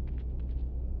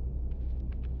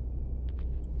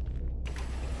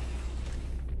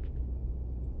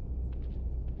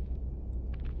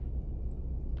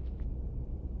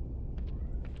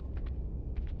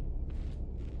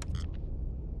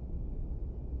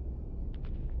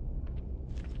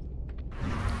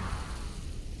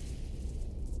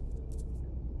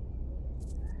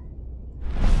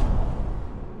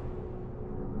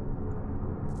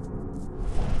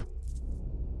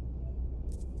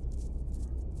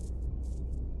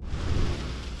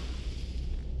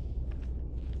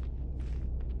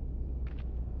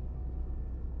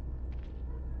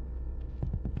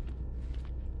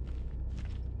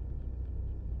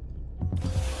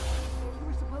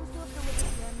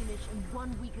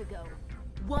 Ago.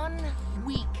 1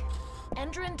 week.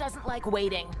 Endrin doesn't like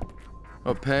waiting.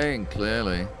 Or paying,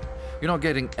 clearly. You're not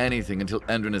getting anything until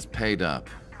Endrin is paid up.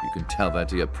 You can tell that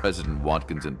to your President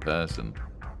Watkins in person.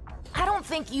 I don't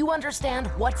think you understand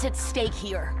what's at stake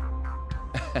here.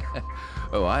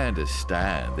 Oh, I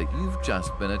understand that you've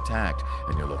just been attacked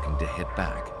and you're looking to hit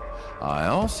back. I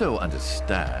also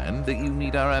understand that you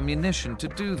need our ammunition to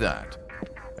do that.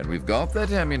 And we've got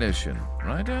that ammunition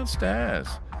right downstairs.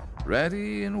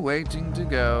 Ready and waiting to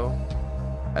go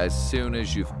as soon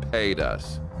as you've paid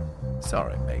us.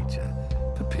 Sorry, Major,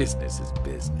 but business is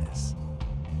business.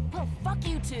 Well, fuck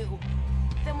you two.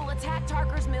 Then we'll attack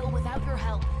Tarker's Mill without your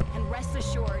help. And rest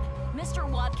assured, Mr.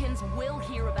 Watkins will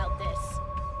hear about this.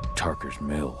 Tarker's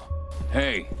Mill.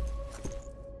 Hey!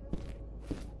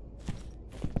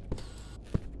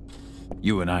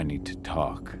 You and I need to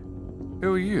talk.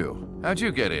 Who are you? How'd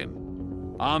you get in?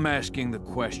 I'm asking the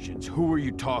questions. Who are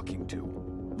you talking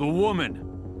to? The woman!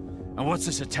 And what's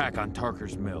this attack on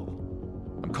Tarker's Mill?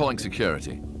 I'm calling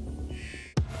security.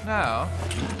 Now,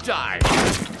 die!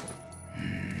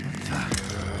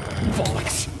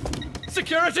 Bollocks!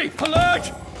 Security!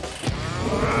 Alert!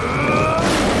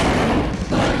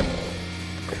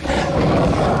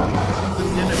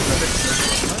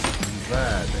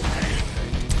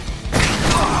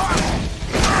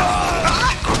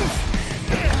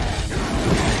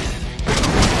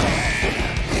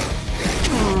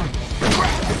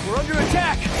 We're under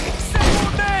attack! Send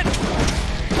more men!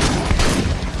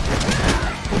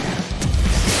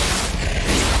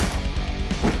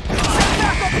 Send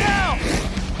back up now!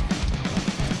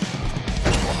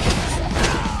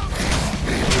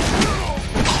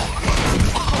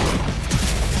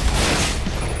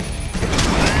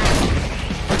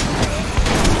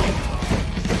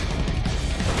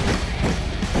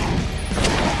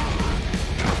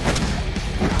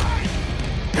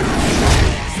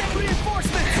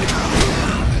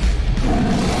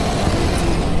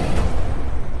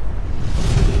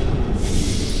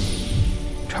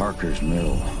 Tarker's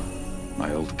Mill.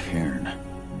 My old cairn.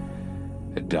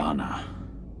 Adana.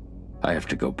 I have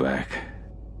to go back.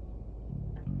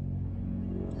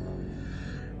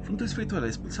 Fruto espiritual.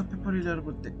 Expulsa por el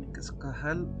árbol técnicas.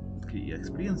 Cajal adquiría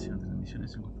experiencia entre las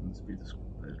misiones encontrando espíritus.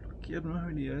 Requiere nuevas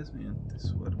habilidades mediante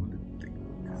su árbol de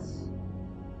técnicas.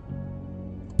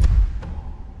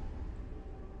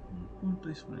 Un punto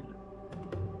disponible.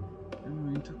 El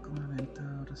movimiento como la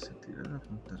venta ahora se tira al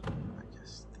apuntar con una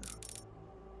ballesta.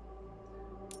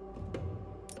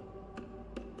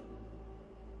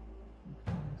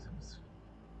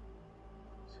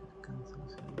 Si alcanza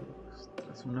los enemigos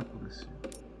tras una curación.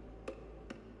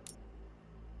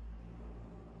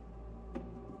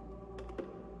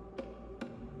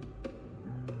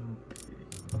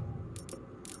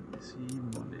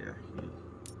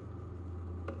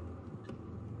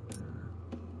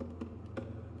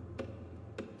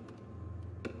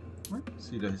 Bueno,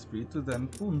 si los espíritus dan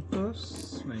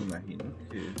puntos, me imagino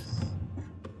que es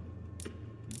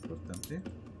importante.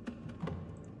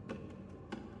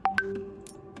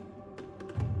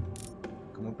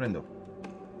 prendo.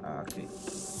 Aquí.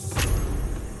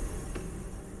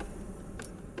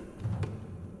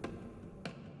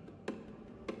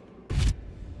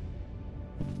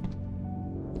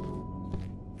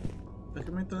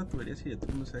 Déjame toda la tubería si ya todo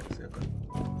el mundo sabe que estoy acá.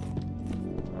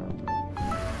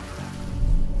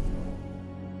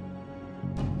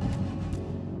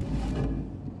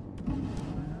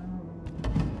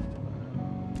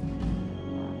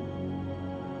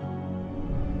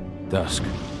 Dusk.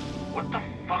 What the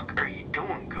fuck are you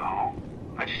doing, Go?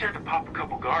 I just had to pop a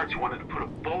couple guards who wanted to put a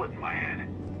bullet in my head.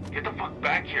 Get the fuck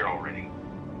back here already.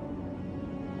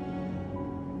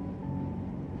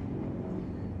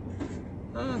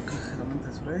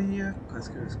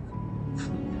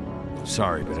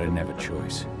 Sorry, but I didn't have a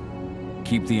choice.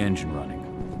 Keep the engine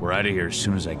running. We're out of here as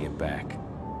soon as I get back.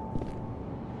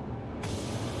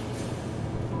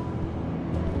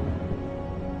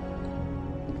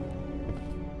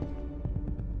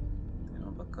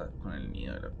 Con el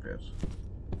nido de la perra.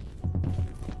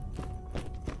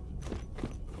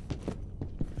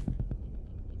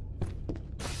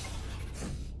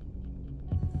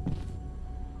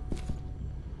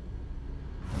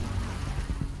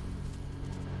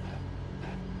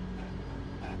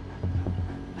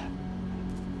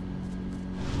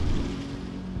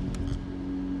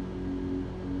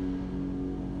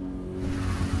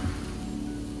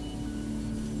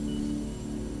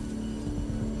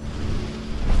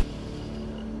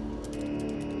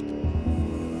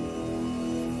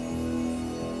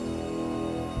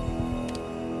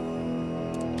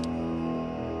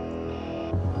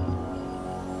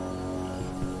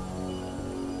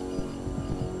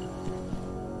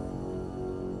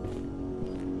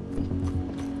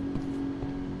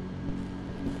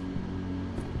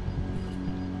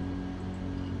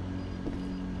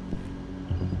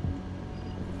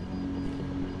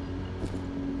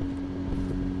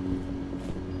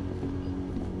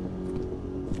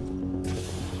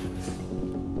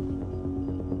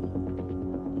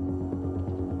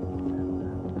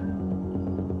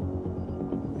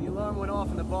 Off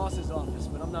in the boss's office,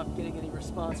 but I'm not getting any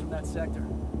response from that sector.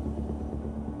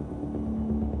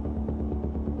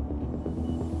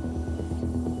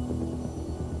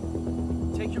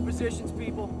 Take your positions,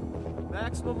 people.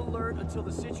 Maximum alert until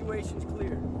the situation's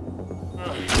clear.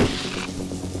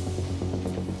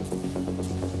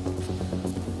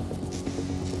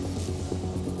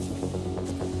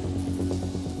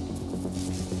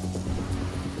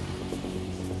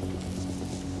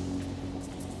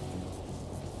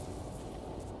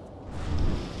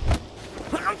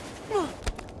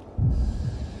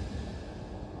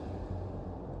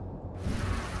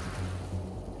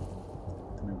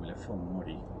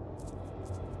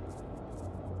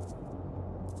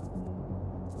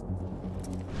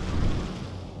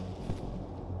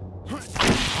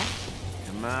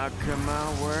 Come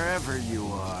out wherever you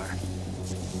are.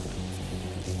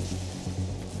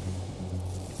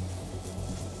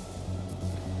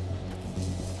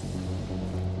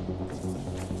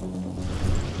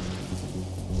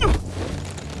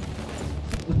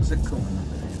 What's it going on?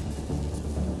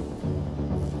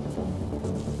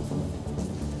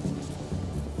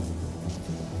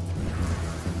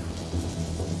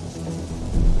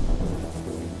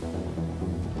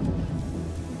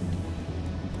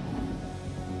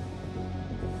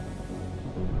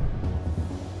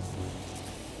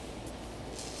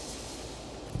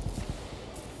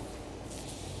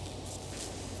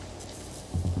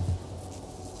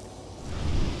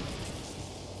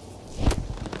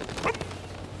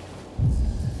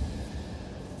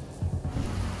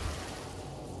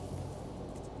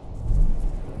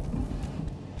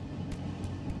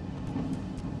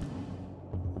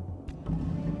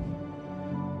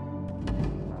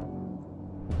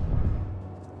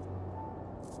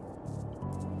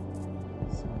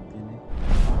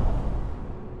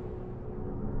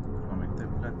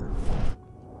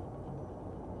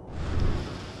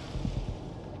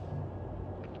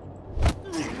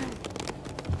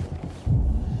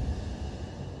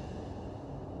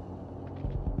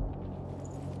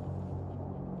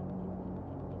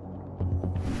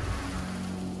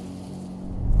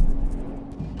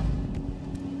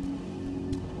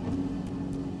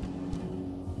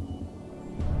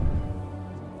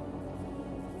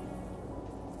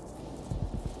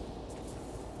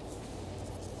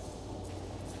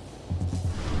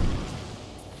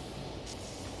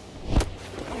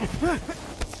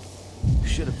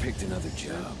 Should have picked another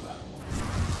job.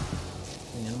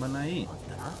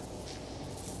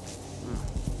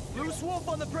 Loose wolf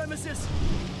on the premises.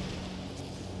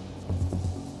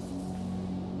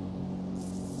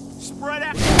 Spread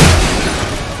out.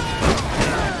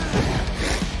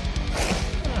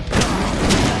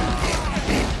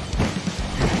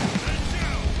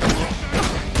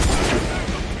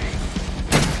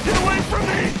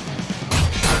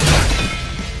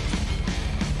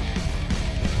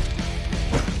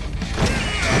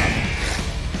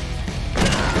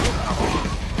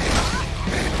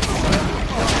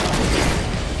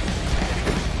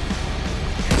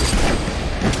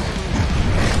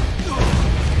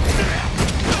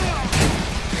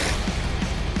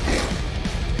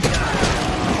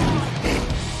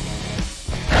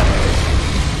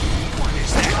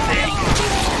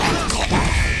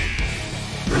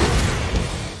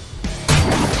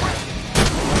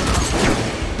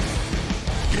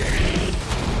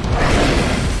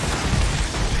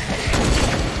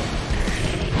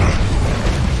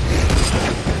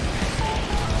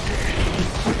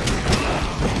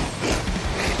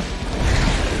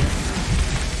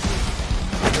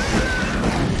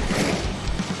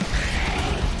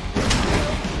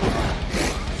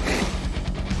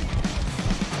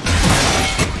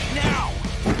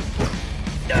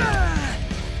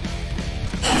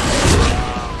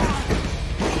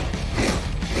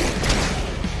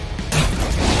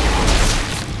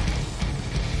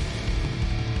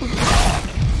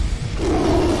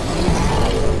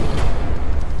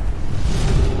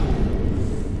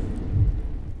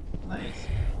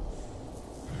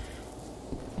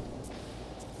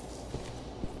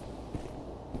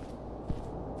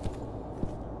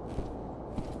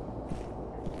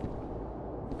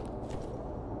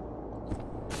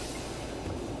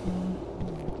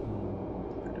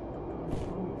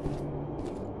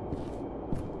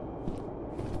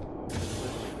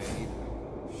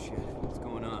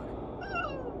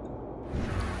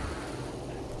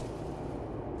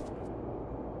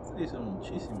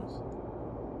 hicimos.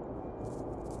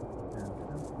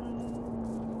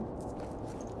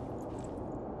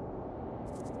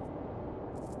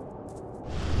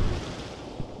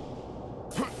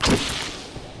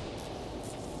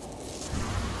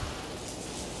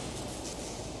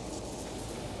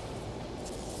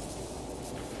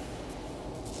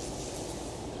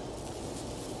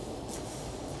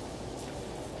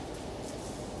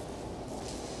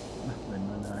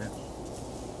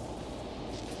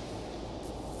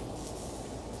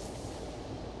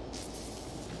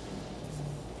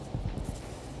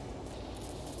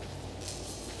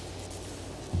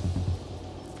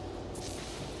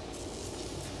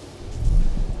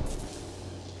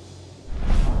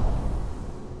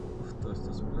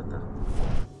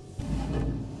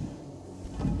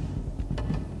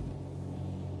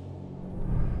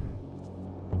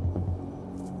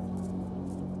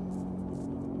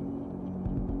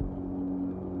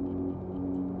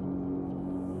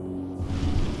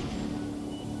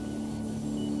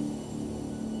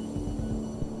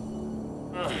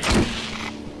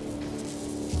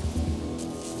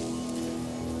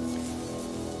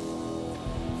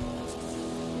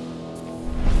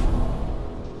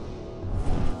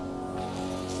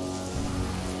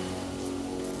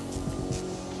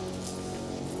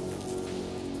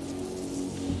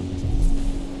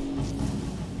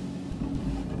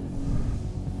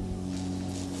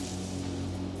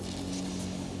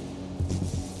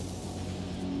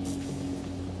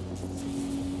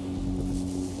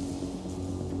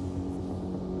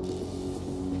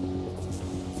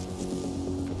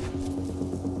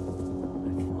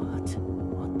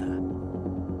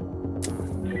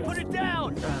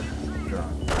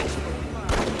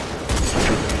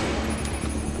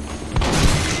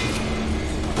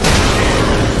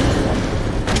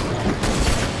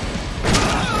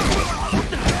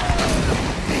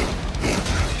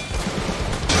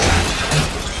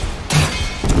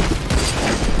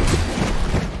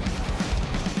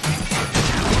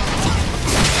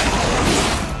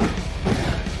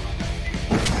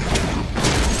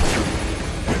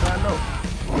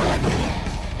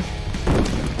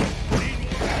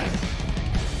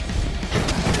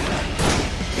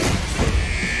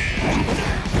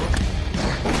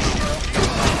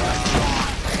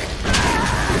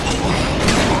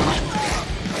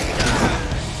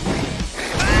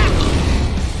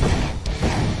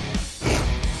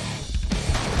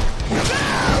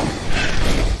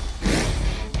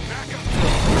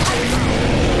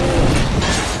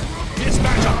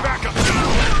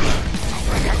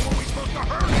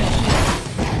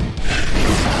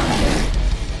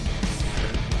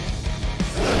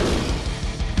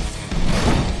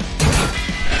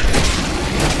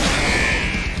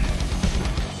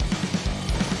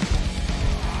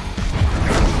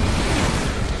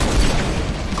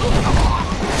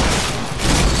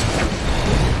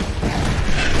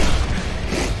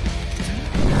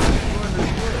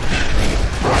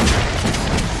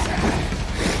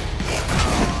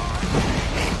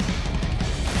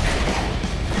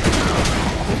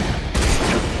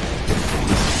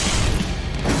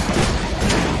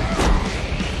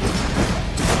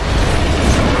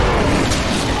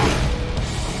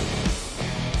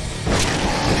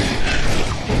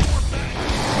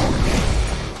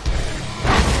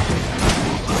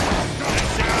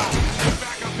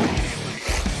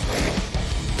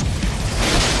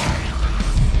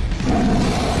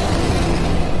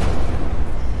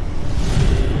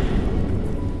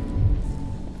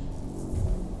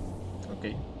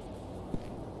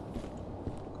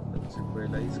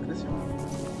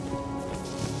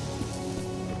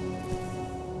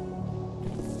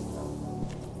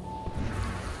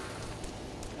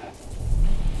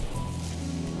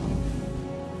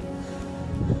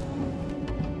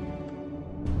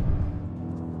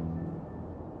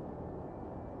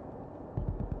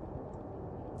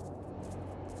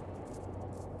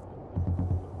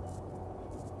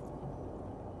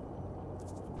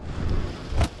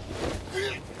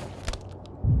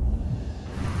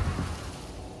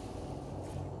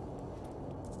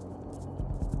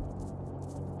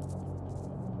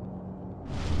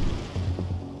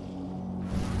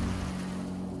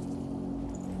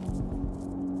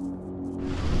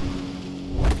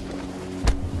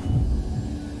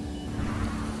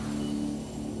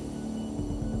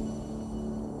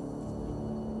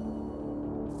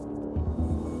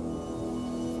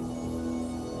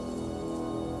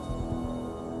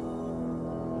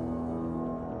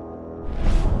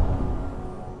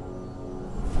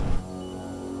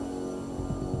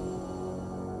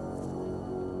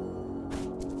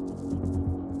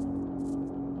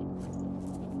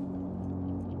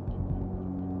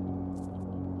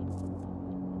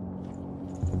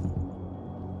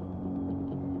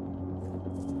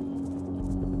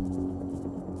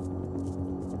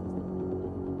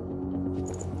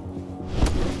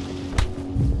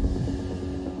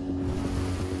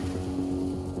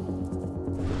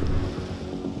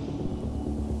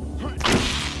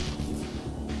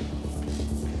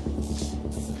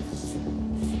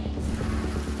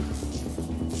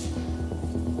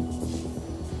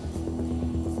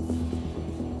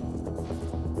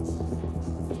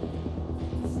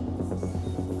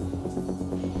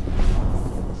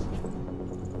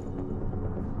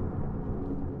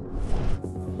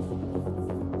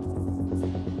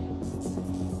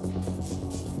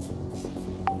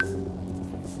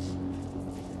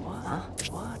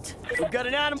 We've got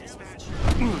an animal.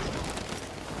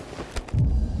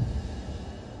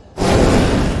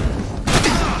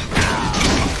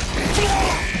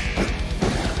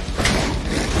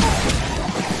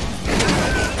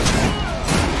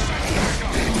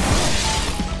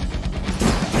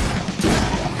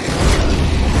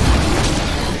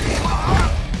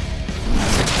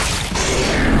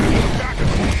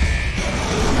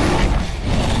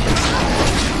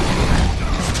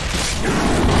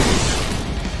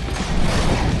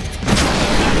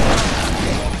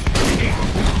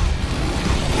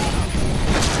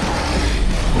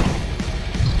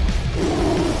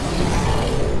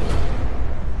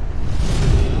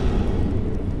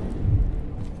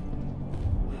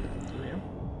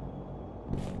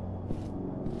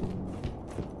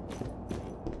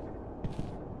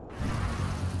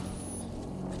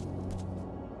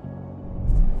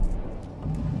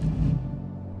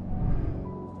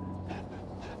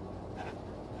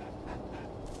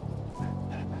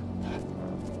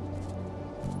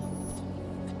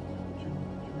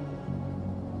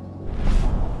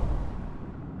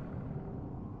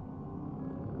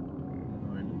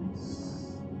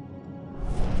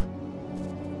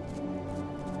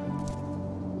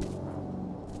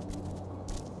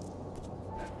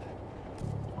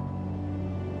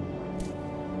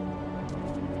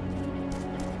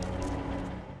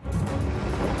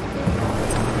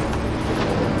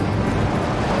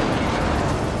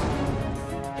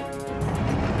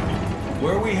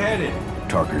 Where are we headed?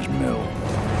 Tarker's Mill.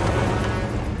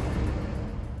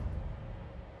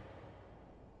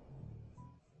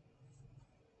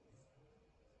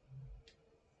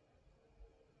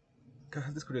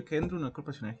 Cajas descubrió que Endrun, una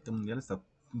corporación agita mundial, está a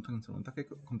punto de lanzar un ataque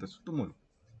contra su túmulo,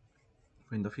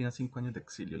 poniendo fin a 5 años de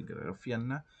exilio. El guerrero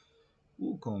Fianna,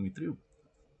 como mi tribu,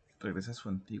 regresa a su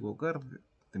antiguo hogar,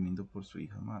 temiendo por su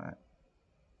hija amada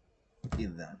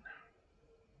Edana.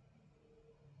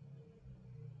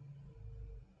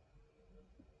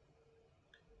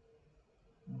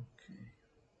 Okay.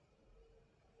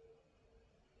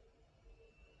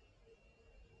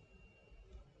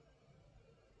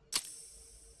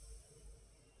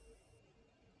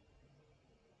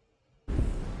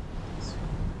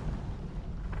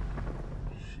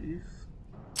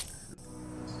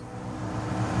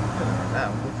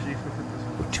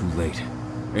 We're too late.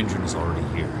 Engine is already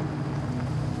here.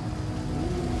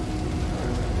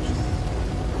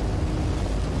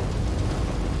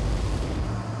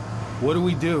 What do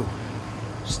we do?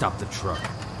 Stop the truck.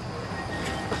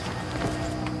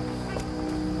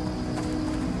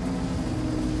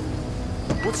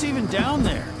 What's even down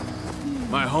there?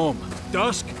 My home.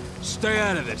 Dusk, stay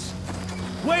out of this.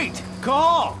 Wait!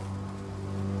 Call!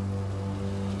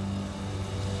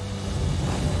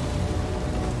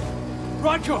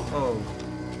 Rodko! Oh.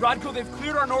 Rodko, they've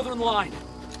cleared our northern line.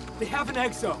 They have an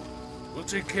exo. We'll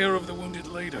take care of the wounded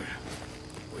later.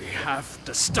 We have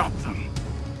to stop them.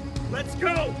 Let's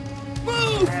go!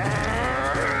 Move!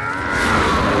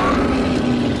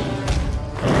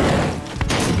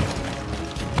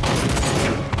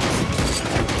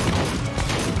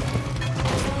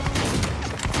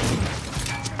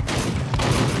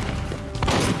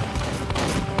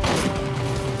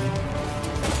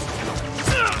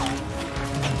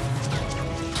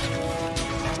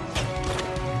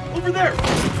 Over there!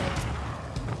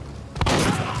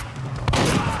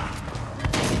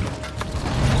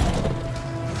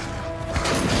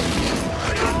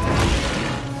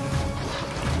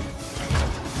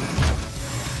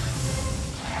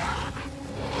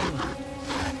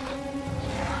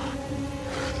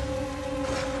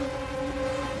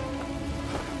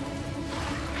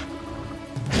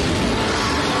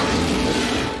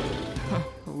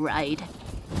 Right.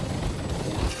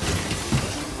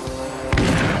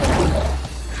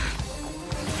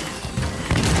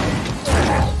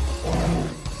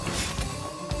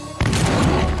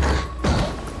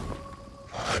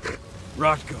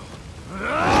 Rodko.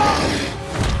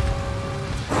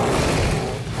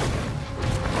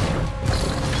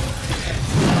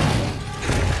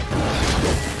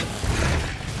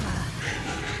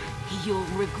 You'll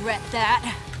regret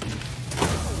that.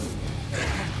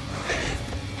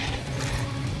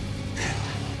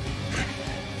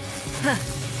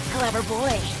 Clever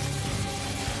boy.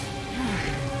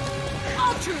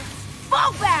 All troops,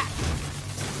 fall back!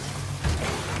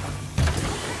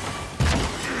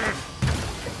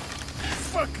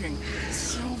 Fucking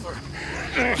silver.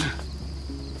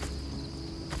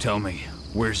 Tell me,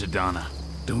 where's Adana?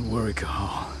 Don't worry,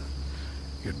 Cahal.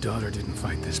 Your daughter didn't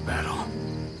fight this battle.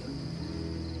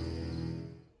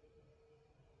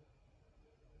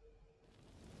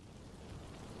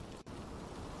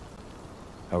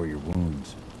 How are your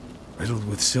wounds? riddled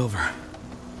with silver.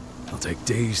 It'll take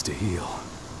days to heal.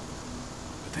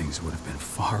 But things would have been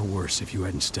far worse if you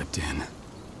hadn't stepped in.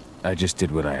 I just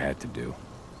did what I had to do.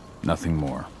 Nothing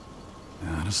more.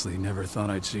 I honestly never thought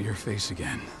I'd see your face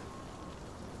again.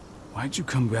 Why'd you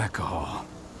come back, Cahal?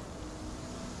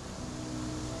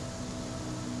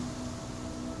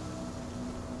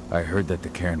 I heard that the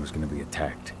cairn was going to be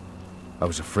attacked. I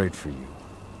was afraid for you.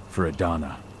 For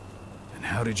Adana. And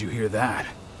how did you hear that?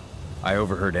 I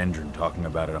overheard Endron talking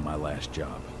about it on my last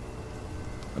job.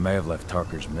 I may have left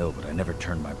Tarker's mill, but I never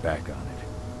turned my back on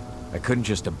it. I couldn't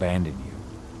just abandon you.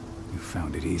 You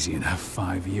found it easy enough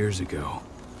 5 years ago.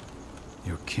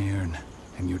 Your cairn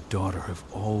and your daughter have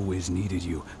always needed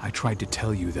you. I tried to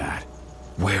tell you that.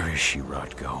 Where is she,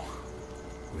 Rodko?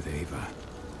 With Ava.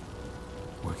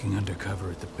 Working undercover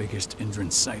at the biggest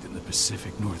Endron site in the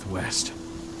Pacific Northwest.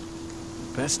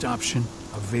 The best option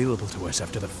available to us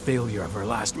after the failure of our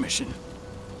last mission.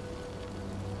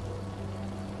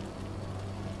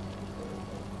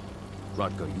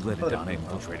 Rodko, you let Adana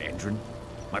infiltrate Endron?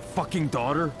 My fucking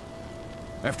daughter?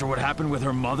 After what happened with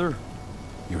her mother?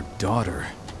 Your daughter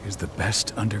is the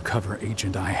best undercover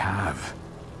agent I have.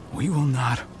 We will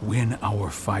not win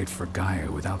our fight for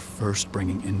Gaia without first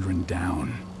bringing Endron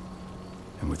down.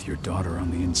 And with your daughter on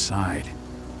the inside,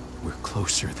 we're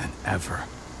closer than ever.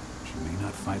 She may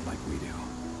not fight like we do,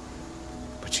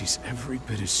 but she's every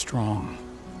bit as strong.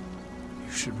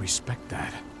 You should respect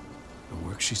that. The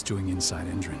work she's doing inside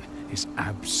Endron is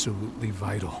absolutely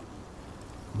vital.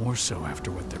 More so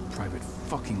after what their private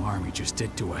fucking army just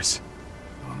did to us.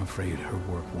 Though I'm afraid her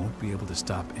work won't be able to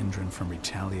stop Endron from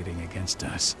retaliating against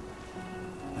us.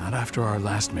 Not after our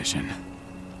last mission.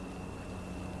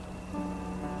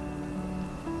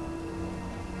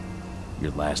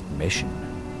 Your last mission?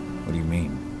 What do you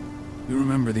mean? You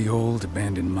remember the old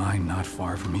abandoned mine not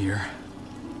far from here?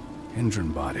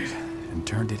 Endron bought it and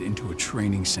turned it into a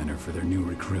training center for their new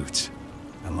recruits.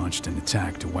 I launched an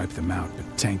attack to wipe them out,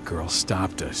 but Tank Girl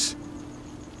stopped us.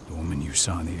 The woman you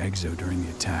saw in the exo during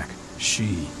the attack,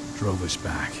 she drove us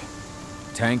back.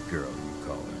 Tank Girl, you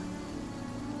call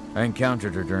her? I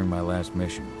encountered her during my last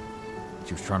mission.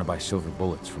 She was trying to buy silver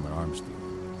bullets from an arms dealer.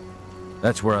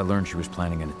 That's where I learned she was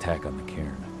planning an attack on the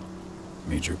cairn.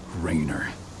 Major Grainer.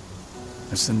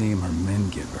 That's the name her men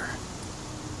give her.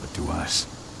 But to us,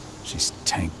 she's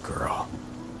Tank Girl.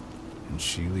 And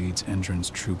she leads Endron's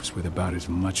troops with about as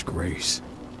much grace.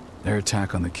 Their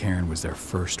attack on the cairn was their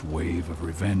first wave of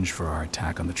revenge for our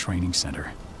attack on the training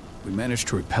center. We managed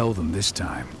to repel them this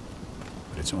time,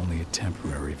 but it's only a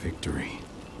temporary victory.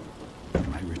 They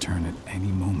might return at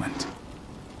any moment.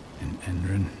 And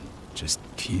Endron just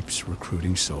keeps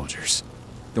recruiting soldiers.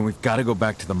 Then we've got to go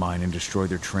back to the mine and destroy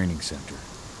their training center.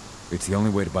 It's the only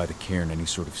way to buy the cairn any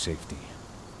sort of safety.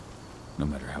 No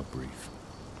matter how brief.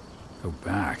 Go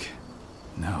back?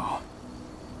 No.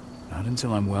 Not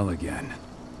until I'm well again.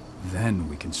 Then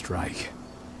we can strike.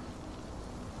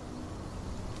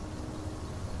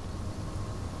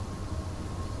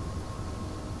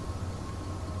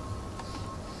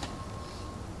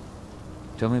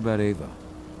 Tell me about Ava.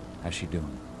 How's she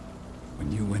doing?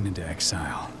 When you went into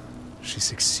exile, she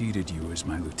succeeded you as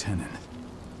my lieutenant.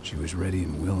 She was ready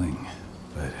and willing,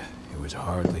 but it was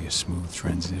hardly a smooth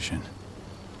transition.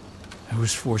 I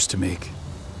was forced to make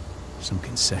some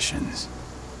concessions.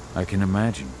 I can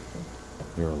imagine.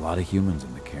 There are a lot of humans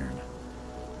in the cairn.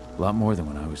 A lot more than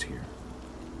when I was here.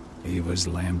 Ava's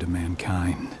Lamb to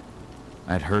Mankind.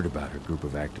 I'd heard about her group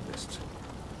of activists.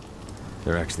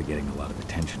 They're actually getting a lot of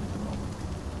attention at the moment.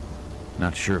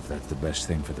 Not sure if that's the best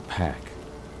thing for the pack.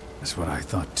 That's what I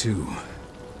thought too.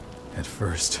 At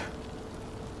first.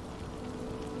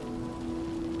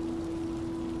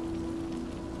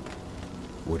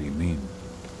 What do you mean?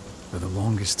 For the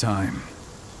longest time,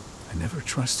 I never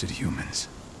trusted humans.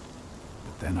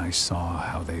 But then I saw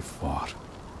how they fought.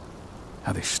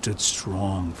 How they stood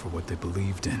strong for what they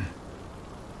believed in.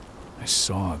 I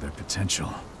saw their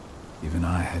potential. Even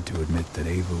I had to admit that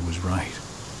Ava was right.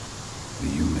 The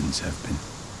humans have been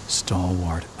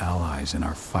stalwart allies in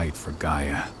our fight for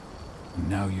Gaia. And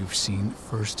now you've seen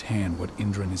firsthand what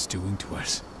Endron is doing to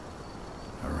us.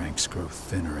 Our ranks grow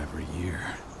thinner every year.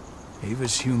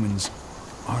 Ava's humans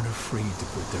aren't afraid to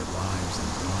put their lives on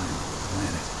the line for the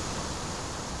planet.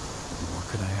 What more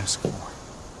could I ask for?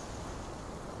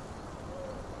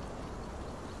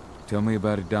 Tell me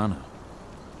about Adana.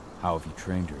 How have you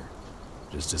trained her?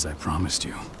 Just as I promised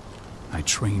you. I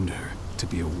trained her to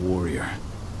be a warrior.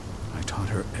 I taught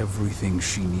her everything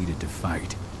she needed to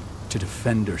fight, to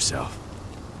defend herself,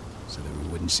 so that we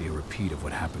wouldn't see a repeat of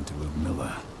what happened to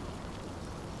Ludmilla.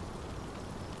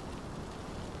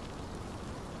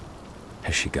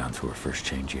 Has she gone through her first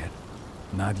change yet?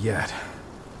 Not yet.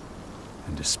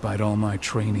 And despite all my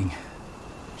training,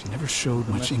 she never showed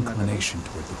much inclination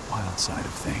toward the wild side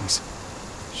of things.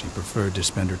 She preferred to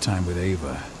spend her time with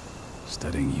Ava,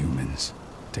 studying humans,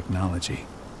 technology,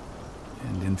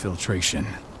 and infiltration.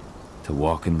 To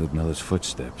walk in Ludmilla's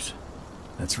footsteps.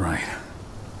 That's right.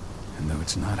 And though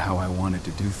it's not how I wanted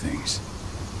to do things,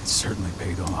 it certainly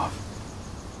paid off.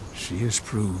 She has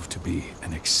proved to be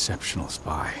an exceptional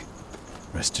spy.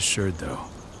 Rest assured, though,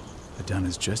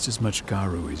 Adana's just as much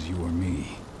Garu as you or me.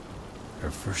 Her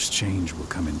first change will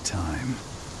come in time,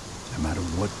 no matter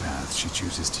what path she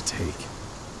chooses to take.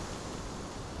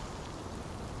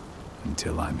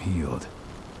 Until I'm healed,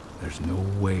 there's no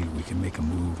way we can make a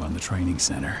move on the training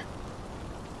center.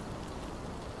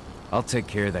 I'll take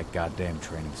care of that goddamn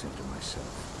training center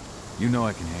myself. You know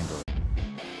I can handle it.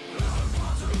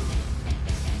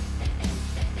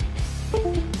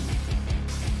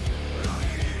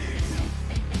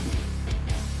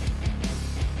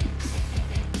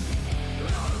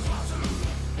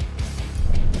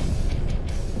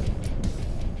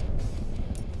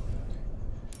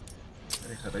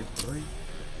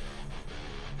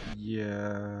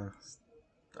 Ya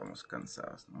estamos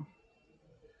cansados, ¿no?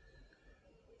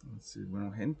 Entonces,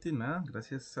 bueno, gente, nada,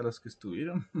 gracias a los que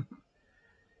estuvieron,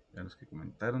 a los que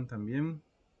comentaron también.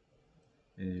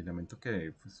 Lamento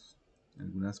que pues en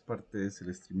algunas partes el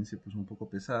streaming se puso un poco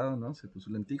pesado, ¿no? Se puso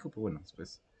lentico, pero bueno,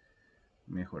 después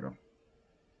mejoró.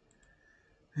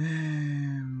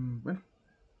 Bueno,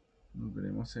 nos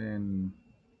veremos en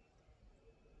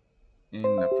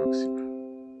la próxima.